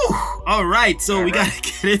 Woo. All right, so we gotta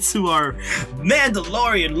get into our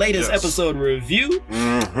Mandalorian latest episode review.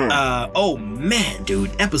 Mm-hmm. Oh man,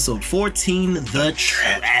 dude, episode 14, The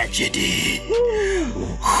Tragedy.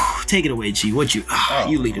 Take it away, G. What you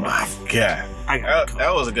lead it off? Yeah,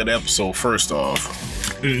 that was a good episode. First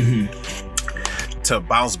off, to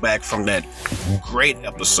bounce back from that great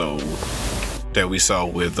episode that we saw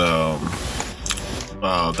with the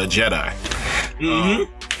Jedi. Mm-hmm.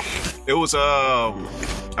 It was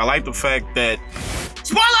I like the fact that.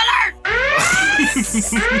 Spoiler alert!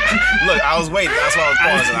 Look, I was waiting. That's why I was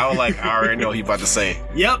pausing. I was like, I already know what he about to say.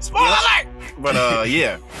 Yep. Spoiler alert! But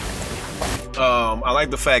yeah. I like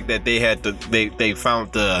the fact that they had they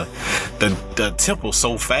found the temple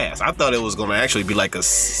so fast. I thought it was gonna actually be like a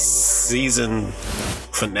season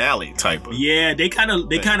finale type of. Yeah, they kind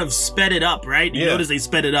of sped it up, right? You notice they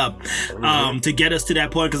sped it up to get us to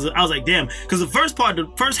that point, because I was like, damn, because the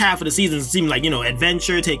first half of the season seemed like,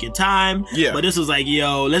 adventure, take your time. Yeah. But this was like,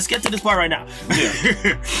 yo, let's get to this part right now.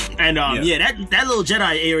 Yeah. And that little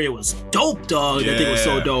Jedi area was dope, dog. That thing was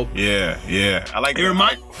so dope. Yeah. I like it.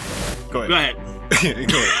 Go ahead.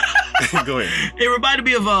 Go ahead. It reminded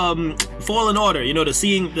me of Fallen Order. The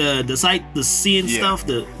seeing the seeing stuff,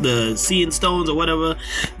 the seeing stones or whatever,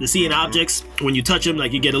 the seeing objects. When you touch them,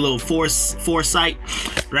 like you get a little foresight,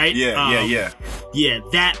 right? Yeah.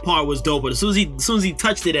 That part was dope. But as soon as he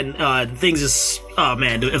touched it and things just, oh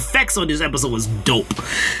man, the effects on this episode was dope.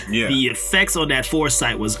 Yeah, the effects on that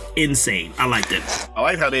foresight was insane. I liked it. I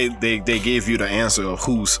like how they gave you the answer of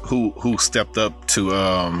who stepped up to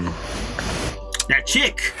that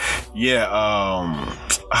chick. Yeah, I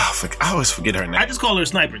always forget her name. I just call her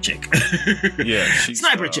Sniper Chick. Yeah,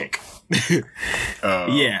 Sniper Chick.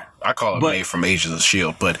 Yeah, I call her May from Agents of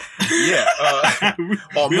S.H.I.E.L.D., but yeah,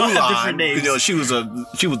 or Mulan. She was the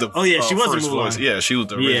she was the Mulan voice. Yeah, she was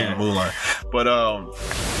the original Mulan. But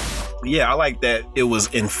yeah, I like that it was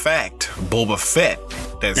in fact Boba Fett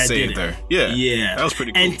that saved her. Yeah, that was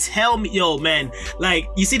pretty cool. And tell me, yo, man, like,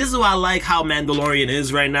 you see, this is why I like how Mandalorian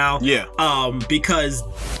is right now. Yeah. Because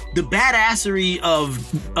the badassery of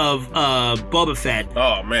Boba Fett.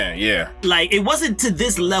 Oh man, yeah. Like, it wasn't to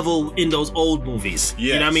this level in those old movies.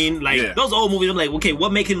 Yes. You know what I mean? Like those old movies, I'm like, okay,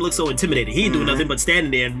 what make him look so intimidating? He ain't doing nothing but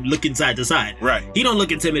standing there and looking side to side. Right. He don't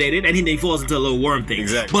look intimidated, and he falls into a little worm thing.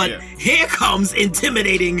 Exactly. But here comes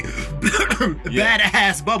intimidating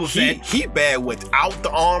badass Boba Fett. He bad without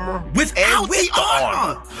the armor. Without the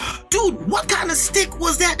armor. Dude, what kind of stick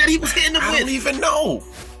was that he was hitting them with? I don't even know.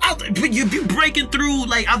 But you breaking through,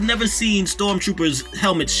 like, I've never seen stormtroopers'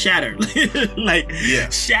 helmets shatter.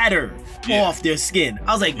 Shatter off their skin.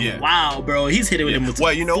 I was like, wow, bro, he's hitting them with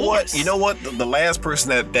Well, you know force. What? You know what? The last person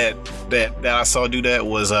that I saw do that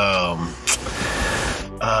was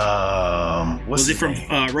was it from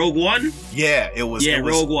Rogue One? Yeah, it was. Yeah,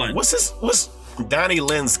 Rogue One. What's Donnie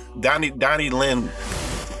Lynn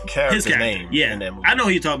character's name. Yeah, in that movie. I know who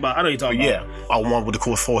you're talking about. Yeah, one with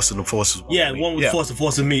the force and the forces. Yeah, one with the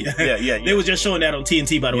force of me. Yeah. They was just showing that on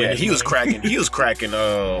TNT, by the way. Yeah, he was cracking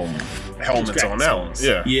helmets on that one.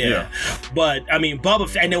 Yeah. But I mean, Boba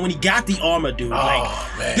Fett, and then when he got the armor, dude, man.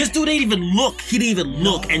 This dude didn't even look. He didn't even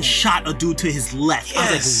look and shot a dude to his left.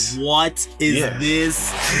 I was like, what is this?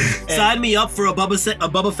 Sign me up for a Boba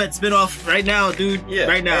Fett spinoff right now, dude. Yeah,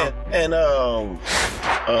 right now.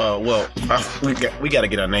 We got to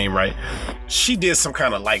get her name right. She did some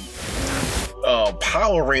kind of like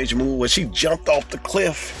Power Ranger move where she jumped off the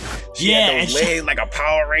cliff. She had those legs like a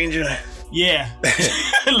Power Ranger. Yeah,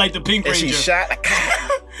 like the Pink Ranger. And she shot.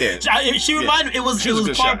 She reminded me. It was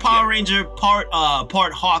part Power Ranger, part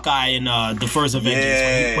Hawkeye in the first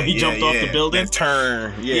Avengers when he jumped off the building. That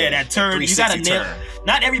turn. That turn. You gotta nail.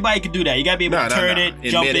 Not everybody can do that. You gotta be able to turn it,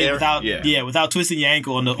 jump in without twisting your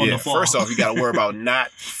ankle on the fall. First off, you gotta worry about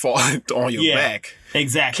not falling on your back.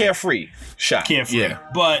 Exactly. Carefree shot. Carefree. Yeah.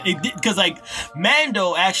 But it because like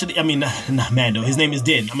Mando actually, I mean not Mando. His name is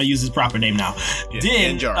Din. I'm gonna use his proper name now.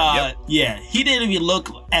 Din. He didn't even look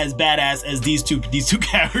as badass as these two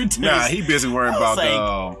characters. Nah, he busy worrying about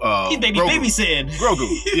he babysitting. Grogu.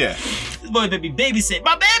 Yeah. Boy, baby babysitting.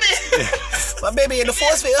 My baby. My baby in the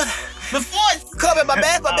force field. The force. Come in my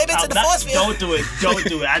bag, my baby to the force field. Don't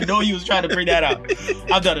do it. I know you was trying to bring that up.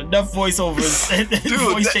 I've done enough voiceovers and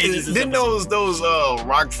voice changes. Didn't those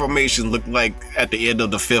rock formations look like at the end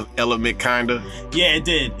of the Fifth Element, kinda? Yeah, it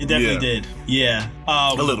did. It definitely did. Yeah.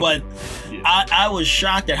 A little. But I was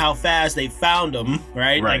shocked at how fast they found him.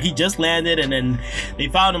 Right. Like he just landed, and then they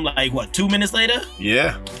found him like what 2 minutes later.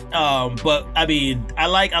 Yeah. But I mean, I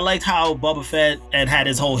liked how Boba Fett and had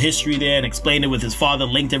his whole history there and explained it with his father,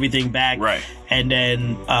 linked everything back. Right. And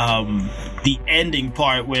then the ending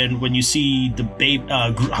part when you see the baby,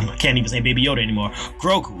 I can't even say Baby Yoda anymore,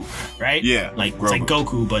 Grogu, right? Yeah. Like Grogu. It's like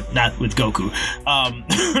Goku, but not with Goku.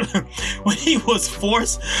 When he was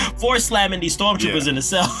force slamming these stormtroopers in the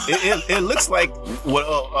cell. It looks like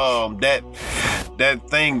what that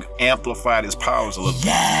thing amplified his powers a little.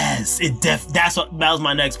 Yes, that was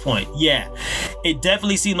my next point. Yeah, it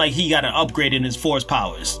definitely seemed like he got an upgrade in his force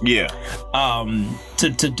powers. Yeah.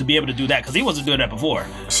 To be able to do that, because he wasn't doing that before.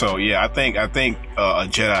 So yeah, I think a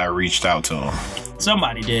Jedi reached out to him.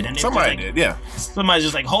 Somebody did. And somebody did. Yeah. Somebody's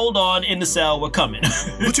just like, hold on in the cell, we're coming.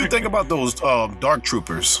 What you think about those dark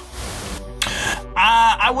troopers?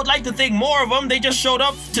 I would like to think more of them. They just showed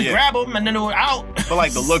up to grab them and then they were out. But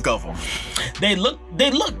like the look of them.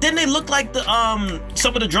 Didn't they look like the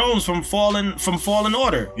some of the drones from Fallen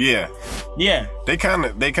Order? Yeah. Yeah. They kind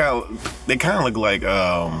of look like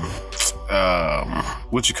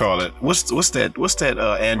what you call it? What's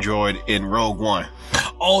that android in Rogue One?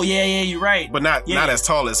 Oh yeah, you're right. But not as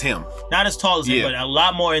tall as him. Not as tall as him, but a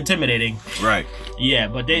lot more intimidating. Right. Yeah,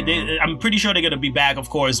 but they I'm pretty sure they're gonna be back, of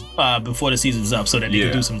course, before the season's up, so that they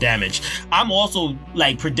can do some damage. I'm also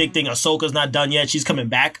like predicting Ahsoka's not done yet. She's coming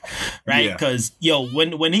back, right? Because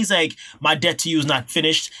when he's like, my debt to you is not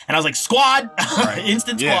finished, and I was like, squad,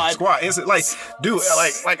 instant squad, instant. Like, dude,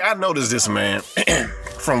 like I noticed this, man.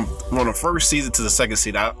 From the first season to the second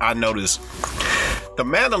season, I noticed The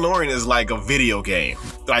Mandalorian is like a video game,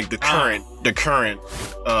 like the current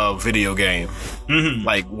video game,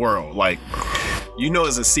 like world. Like,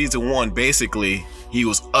 as in season 1, basically he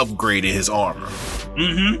was upgrading his armor,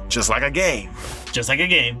 just like a game.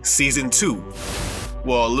 Season 2,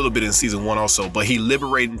 well, a little bit in season 1 also, but he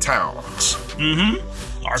liberating towns.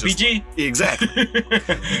 RPG. Exactly.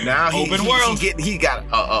 Now open world. He got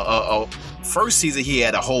a first season he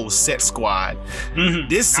had a whole set squad.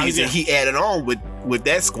 This season he added on with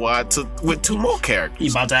that squad with 2 more characters.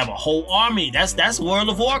 He's about to have a whole army. That's World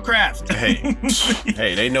of Warcraft.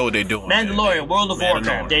 hey, they know what they're doing. Mandalorian, World of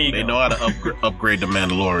Warcraft. There you go. They know how to upgrade the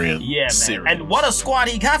Mandalorian series. And what a squad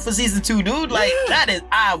he got for season 2, dude. Like that is,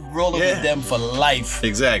 I'm rolling with them for life.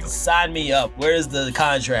 Exactly. Sign me up. Where's the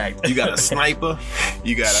contract? You got a sniper.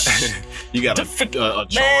 You got a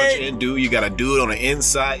charge in dude. You got a dude on the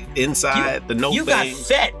inside the no You got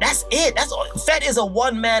Fett. That's it. Fett is a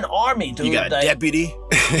one-man army, dude. You got a deputy.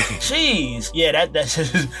 Jeez. Yeah, that's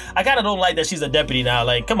I kind of don't like that she's a deputy now.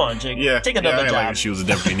 Like, come on, chick. Yeah. Take another job. Like she was a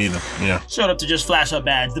deputy neither. Yeah. Showed up to just flash her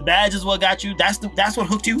badge. The badge is what got you. That's what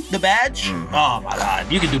hooked you. The badge. Oh my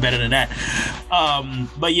God, you can do better than that.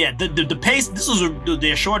 But yeah, the pace. This was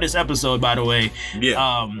their shortest episode, by the way.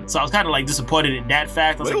 Yeah. So I was kind of like disappointed in that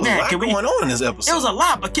fact. I was like, man, going on in this episode? It was a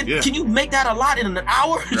lot, but can you make that a lot in an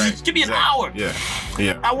hour? Right. Give me an hour.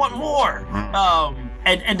 Yeah. I want more.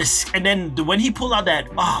 and then when he pulled out that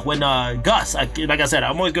when Gus, like I said,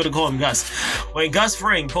 I'm always going to call him Gus. When Gus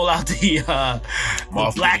Fring pulled out the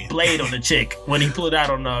black blade on the chick, when he pulled it out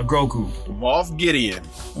on Grogu, Moff Gideon,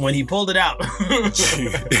 when he pulled it out,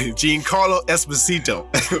 Giancarlo Esposito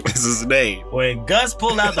is his name. When Gus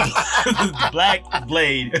pulled out the black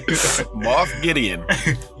blade, Moff Gideon.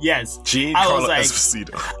 Yes, Giancarlo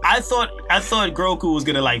Esposito. I thought Grogu was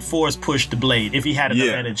gonna like force push the blade if he had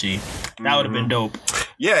enough energy. That would have been dope.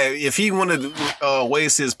 Yeah, if he wanted to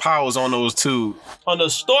waste his powers on those two, on the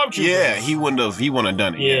stormtroopers. Yeah, he wouldn't have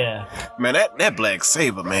done it. Yeah, man, that black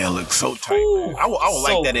saber, man, looks so tight. Ooh, I would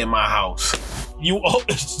like that in my house. You want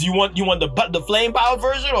the flame power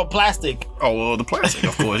version or plastic? Oh well, the plastic,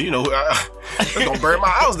 of course. You know, it's gonna burn my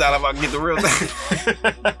house down if I can get the real thing.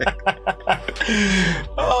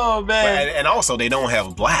 Oh man! And also, they don't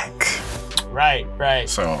have black. Right.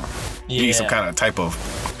 So you need some kind of type of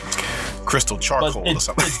crystal charcoal or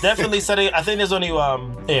something. It's definitely setting. I think there's only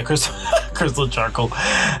crystal charcoal.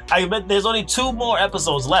 I bet there's only 2 more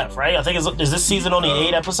episodes left, right? I think is this season only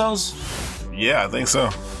 8 episodes? Yeah, I think so.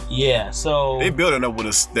 Yeah, so they building up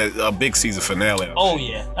with a big season finale. Oh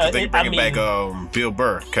yeah, they bringing back Bill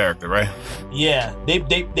Burr character, right? Yeah, they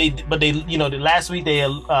you know, last week they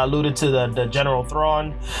alluded to the General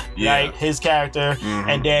Thrawn, right? His character,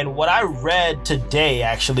 and then what I read today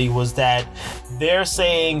actually was that they're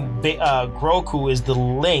saying Grogu is the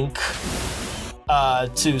link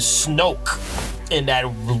to Snoke in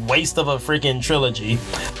that waste of a freaking trilogy.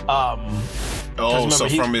 So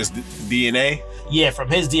from his DNA. Yeah, from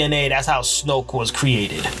his DNA, that's how Snoke was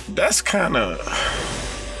created. That's kind of...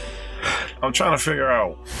 I'm trying to figure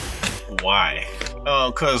out why.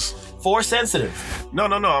 Because... Force sensitive. No.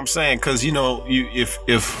 I'm saying because, you know, if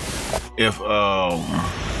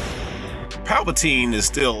Palpatine is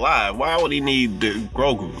still alive, why would he need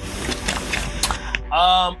Grogu?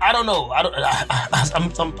 I don't know. I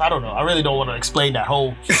don't know. I really don't want to explain that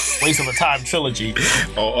whole waste of a time trilogy.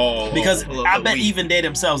 Because I bet even they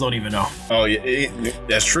themselves don't even know. Oh yeah,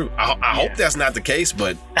 that's true. I hope that's not the case,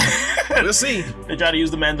 but we'll see. They try to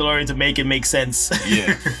use the Mandalorian to make it make sense.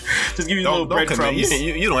 Yeah, just give you little breadcrumbs.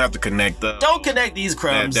 You don't have to connect. Don't connect these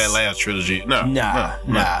crumbs. That last trilogy. Nah.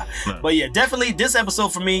 But yeah, definitely this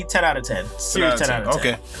episode for me, 10 out of 10. Serious 10 out of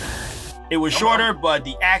 10. Okay. It was shorter, but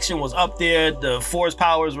the action was up there. The Force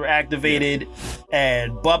powers were activated.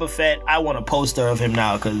 And Boba Fett, I want a poster of him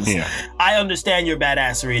now because I understand your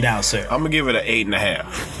badassery now, sir. I'm going to give it an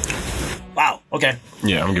 8.5. Wow, okay.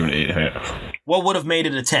 Yeah, I'm giving it 8.5. What would have made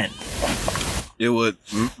it a 10? It would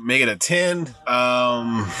make it a 10.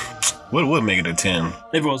 What would make it a 10?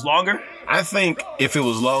 If it was longer? I think if it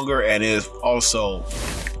was longer and it's also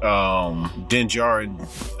Din Djarin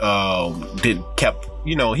kept,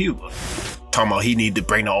 you know, he talking about he need to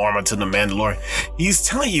bring the armor to the Mandalorian. He's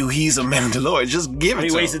telling you he's a Mandalorian. Just give it to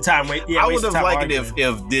him. Wasted time. I would have liked it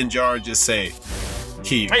if Din Djarin just say,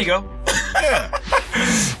 "Here." There you go. Yeah.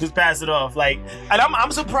 Just pass it off. Like, and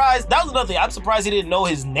I'm surprised. That was another thing. I'm surprised he didn't know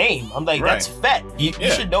his name. I'm like, that's Fett. You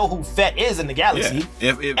should know who Fett is in the galaxy.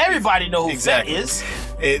 Yeah. Everybody know who Fett is.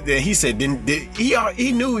 He said,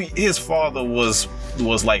 he knew his father was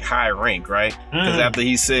like high rank, right? Because after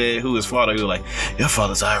he said who his father, he was like, your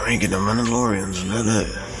father's high rank in the Mandalorians.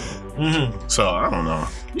 So I don't know.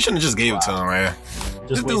 You shouldn't have just gave it to him, man.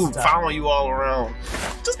 This dude following you all around.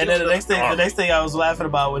 And then the next thing I was laughing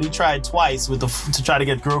about when he tried twice to try to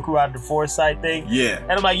get Grogu out of the Force side thing. Yeah.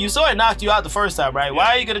 And I'm like, you saw it knocked you out the first time, right? Yeah. Why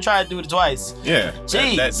are you gonna try to do it twice? Yeah.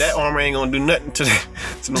 Jeez. That armor ain't gonna do nothing to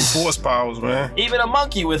the Force powers, man. Even a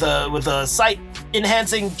monkey with a sight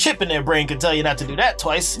enhancing chip in their brain can tell you not to do that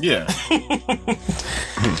twice. Yeah.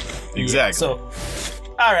 Exactly. Yeah, so.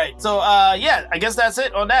 All right, so I guess that's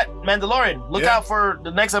it on that Mandalorian. Look out for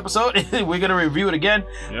the next episode. We're gonna review it again.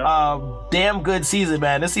 Damn good season,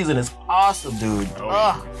 man. This season is awesome, dude.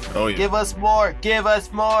 Oh yeah. Give us more.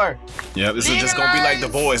 Yeah, this is just gonna be like The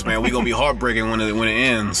Boys, man. We're gonna be heartbreaking when it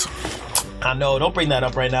ends. I know. Don't bring that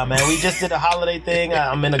up right now, man. We just did a holiday thing.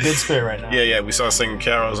 I'm in a good spirit right now. Yeah. We started singing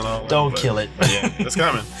carols and all. Don't kill it. Yeah, it's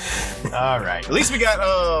coming. All right. At least we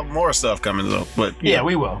got more stuff coming though. But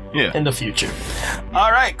we will. Yeah. In the future.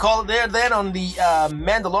 All right. Call it there then on the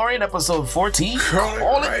Mandalorian episode 14. Call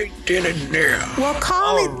it right then and there. Well,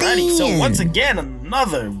 call it then. So once again,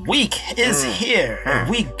 another week is here.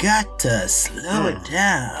 We got to slow it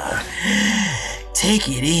down. Take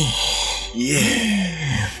it in.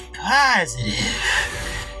 Yeah. Positive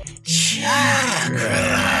chakra.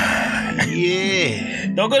 Yeah.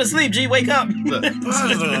 Don't go to sleep, G. Wake up. No!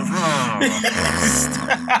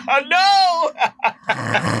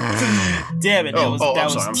 Damn it. That was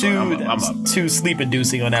too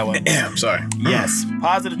sleep-inducing on that one. I'm sorry. Yes.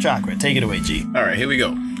 Positive chakra. Take it away, G. All right, here we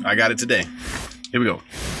go. I got it today. Here we go.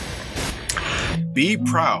 Be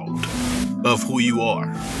proud of who you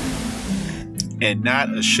are and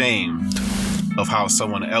not ashamed of how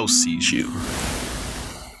someone else sees you.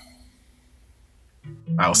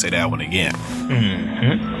 I'll say that one again.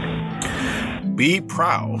 Mm-hmm. Be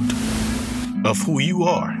proud of who you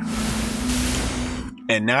are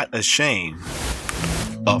and not ashamed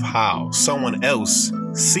of how someone else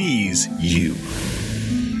sees you.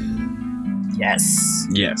 Yes.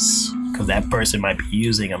 Yes. Because that person might be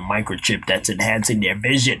using a microchip that's enhancing their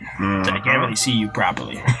vision, so they can't really see you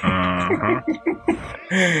properly.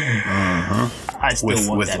 I still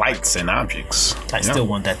want with that lights and objects. I still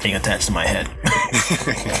want that thing attached to my head.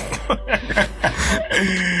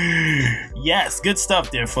 Yes, good stuff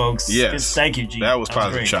there, folks. Yes. Good, thank you, G. That was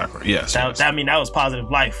positive chakra. Yes. That was positive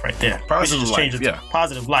life right there. Positive life, yeah.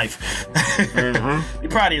 Positive life. Be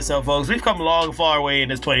proud of yourself, folks. We've come a long, far way in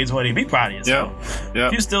this 2020. Be proud of yourself. Yeah.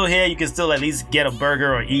 If you're still here, you can still at least get a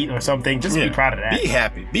burger or eat or something. Just be proud of that. Be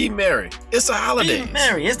happy. Be merry. It's the holidays. Be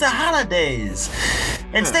merry. It's the holidays.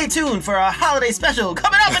 And stay tuned for our holiday special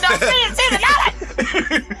coming up in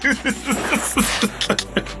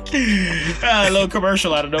a little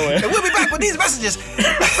commercial out of nowhere. And we'll be back with these messages.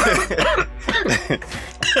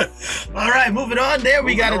 All right, moving on.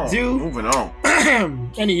 Moving on.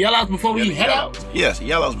 Any yell-outs before we head out? Yes,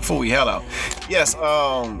 yell-outs before we head out. Yes,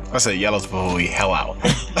 I said yell-outs before we hell out.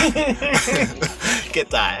 Get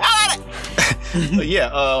that.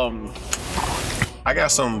 I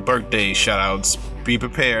got some birthday shout-outs. Be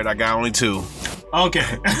prepared. I got only 2. Okay.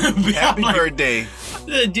 Happy birthday.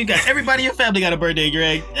 You got everybody in your family got a birthday,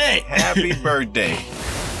 Greg. Hey. Happy birthday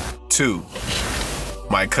to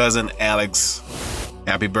my cousin Alex.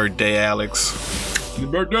 Happy birthday, Alex. Happy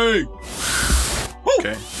birthday.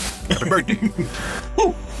 Okay. Happy birthday.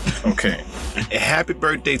 Woo. Okay. And happy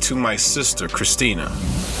birthday to my sister Christina.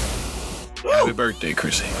 Woo. Happy birthday,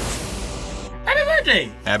 Chrissy. Happy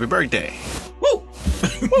birthday. Happy birthday. Woo.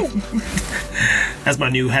 Woo. That's my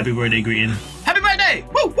new happy birthday greeting. Happy birthday!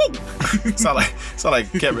 Woo woo! sound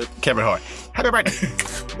like Kevin Hart. Happy birthday!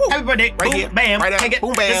 Woo. Happy birthday! Right boom, here, bam! right Take there. it.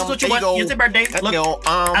 Boom, bam! This is what you there want. You It's your birthday. Look,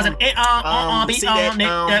 I said, be on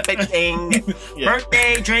it.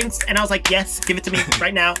 Birthday drinks, and I was like, yes, give it to me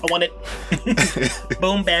right now. I want it.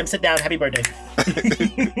 Boom, bam! Sit down. Happy birthday.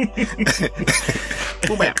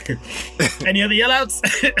 Boom, bam! Any other yell-outs?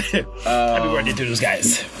 Happy birthday to those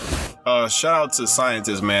guys. Shout out to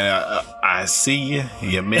scientists, man. I see you.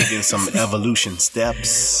 You're making some evolution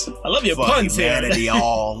steps. I love your for puns humanity here.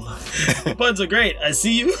 all. Your puns are great. I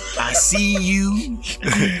see you. I see you.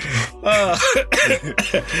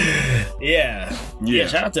 Yeah.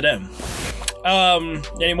 Shout out to them.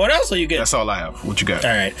 Anyone else, or you good? That's all I have. What you got? All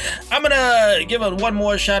right. I'm gonna give one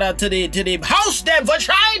more shout out to the house them for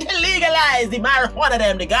trying to legalize the marijuana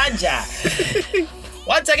them, the ganja.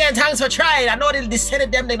 Once again, thanks for trying. I know the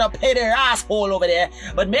Senate them, they not pay their asshole over there,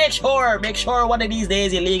 but make sure one of these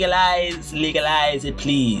days you legalize it,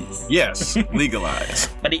 please. Yes, legalize.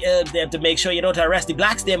 But the herbs them to make sure you don't arrest the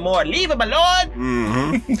blacks them more. Leave them alone.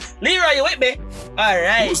 Mm-hmm. Leroy, you with me? All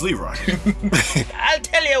right. Who's Leroy? I'll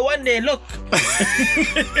tell you one day. Look.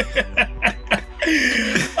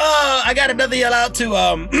 I got another yell out to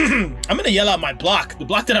I'm gonna yell out my block, the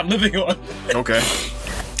block that I'm living on. Okay.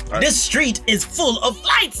 This street is full of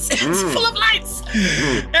lights. It's full of lights.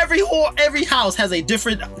 Every house has a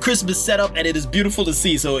different Christmas setup, and it is beautiful to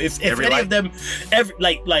see. So if any light? of them,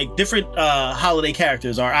 like different holiday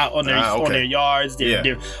characters are out on their yards,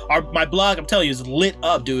 my blog, I'm telling you, is lit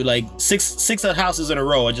up, dude. Like six houses in a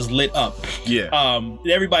row are just lit up. Yeah.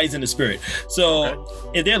 Everybody's in the spirit. So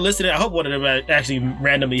if they're listening, I hope one of them actually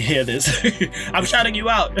randomly hear this. I'm shouting you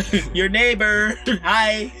out, your neighbor.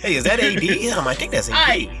 Hi. Hey, is that AD? I think that's AD.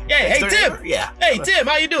 Hi. Yeah, hey Tim. Yeah. Hey Tim,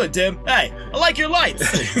 how you doing, Tim? Hey, I like your lights.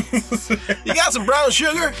 You got some brown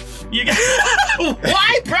sugar? You got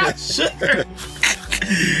why brown sugar?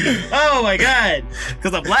 Oh my god!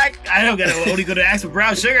 Because I'm black, I don't gotta only gonna ask for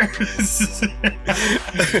brown sugar.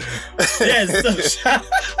 Yes, so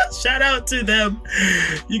shout out to them.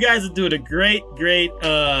 You guys are doing a great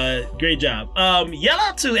job. Yell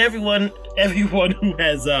out to everyone who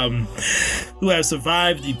has who have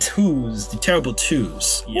survived the terrible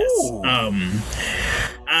twos. Yes. Ooh.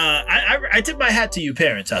 I tip my hat to you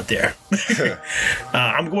parents out there.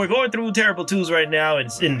 We're going through terrible twos right now, and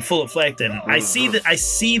it's in full effect, and I see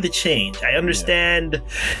the change. I understand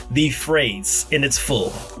the phrase in its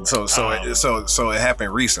full. So it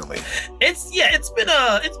happened recently. It's been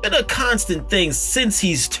a constant thing since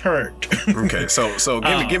he's turned. Okay, so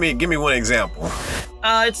give me one example.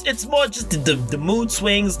 It's more just the mood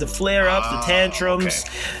swings, the flare ups, the tantrums.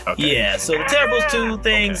 Okay. Yeah, so the terrible two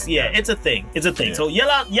things. Okay. Yeah, it's a thing. Yeah. So yell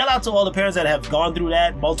out to all the parents that have gone through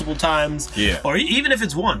that multiple times. Yeah. Or even if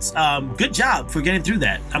it's once. Good job for getting through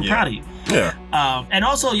that. I'm proud of you. Yeah. And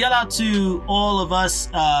also yell out to all of us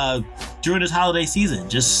during this holiday season.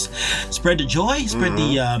 Just spread the joy, spread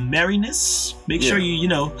the merriness. Make sure you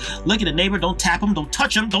look at a neighbor, don't tap them, don't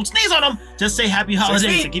touch them, don't sneeze on them. Just say happy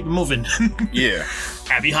holidays and keep it moving. Yeah.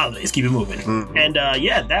 Happy holidays, keep it moving. And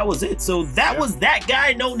that was it. So that was that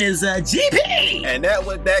guy known as GP. And that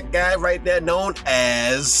was that guy right there known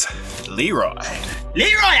as Leroy.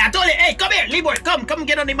 Leroy, I told you, hey, come here, Leroy, come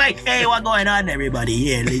get on the mic. Hey, what's going on, everybody?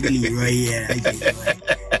 Yeah, Leroy, yeah.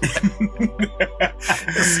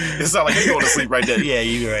 It sounds like you're going to sleep right there. Yeah,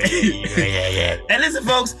 you're right. Yeah. And listen,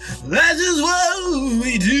 folks, that's just what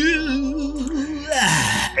we do.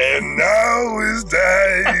 And now it's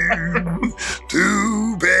time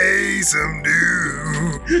to pay some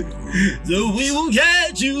dues. So we will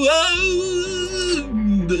catch you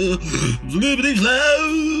on the flippity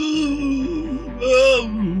flow.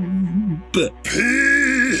 Peace.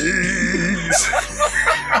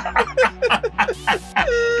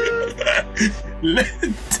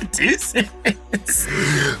 Deuces.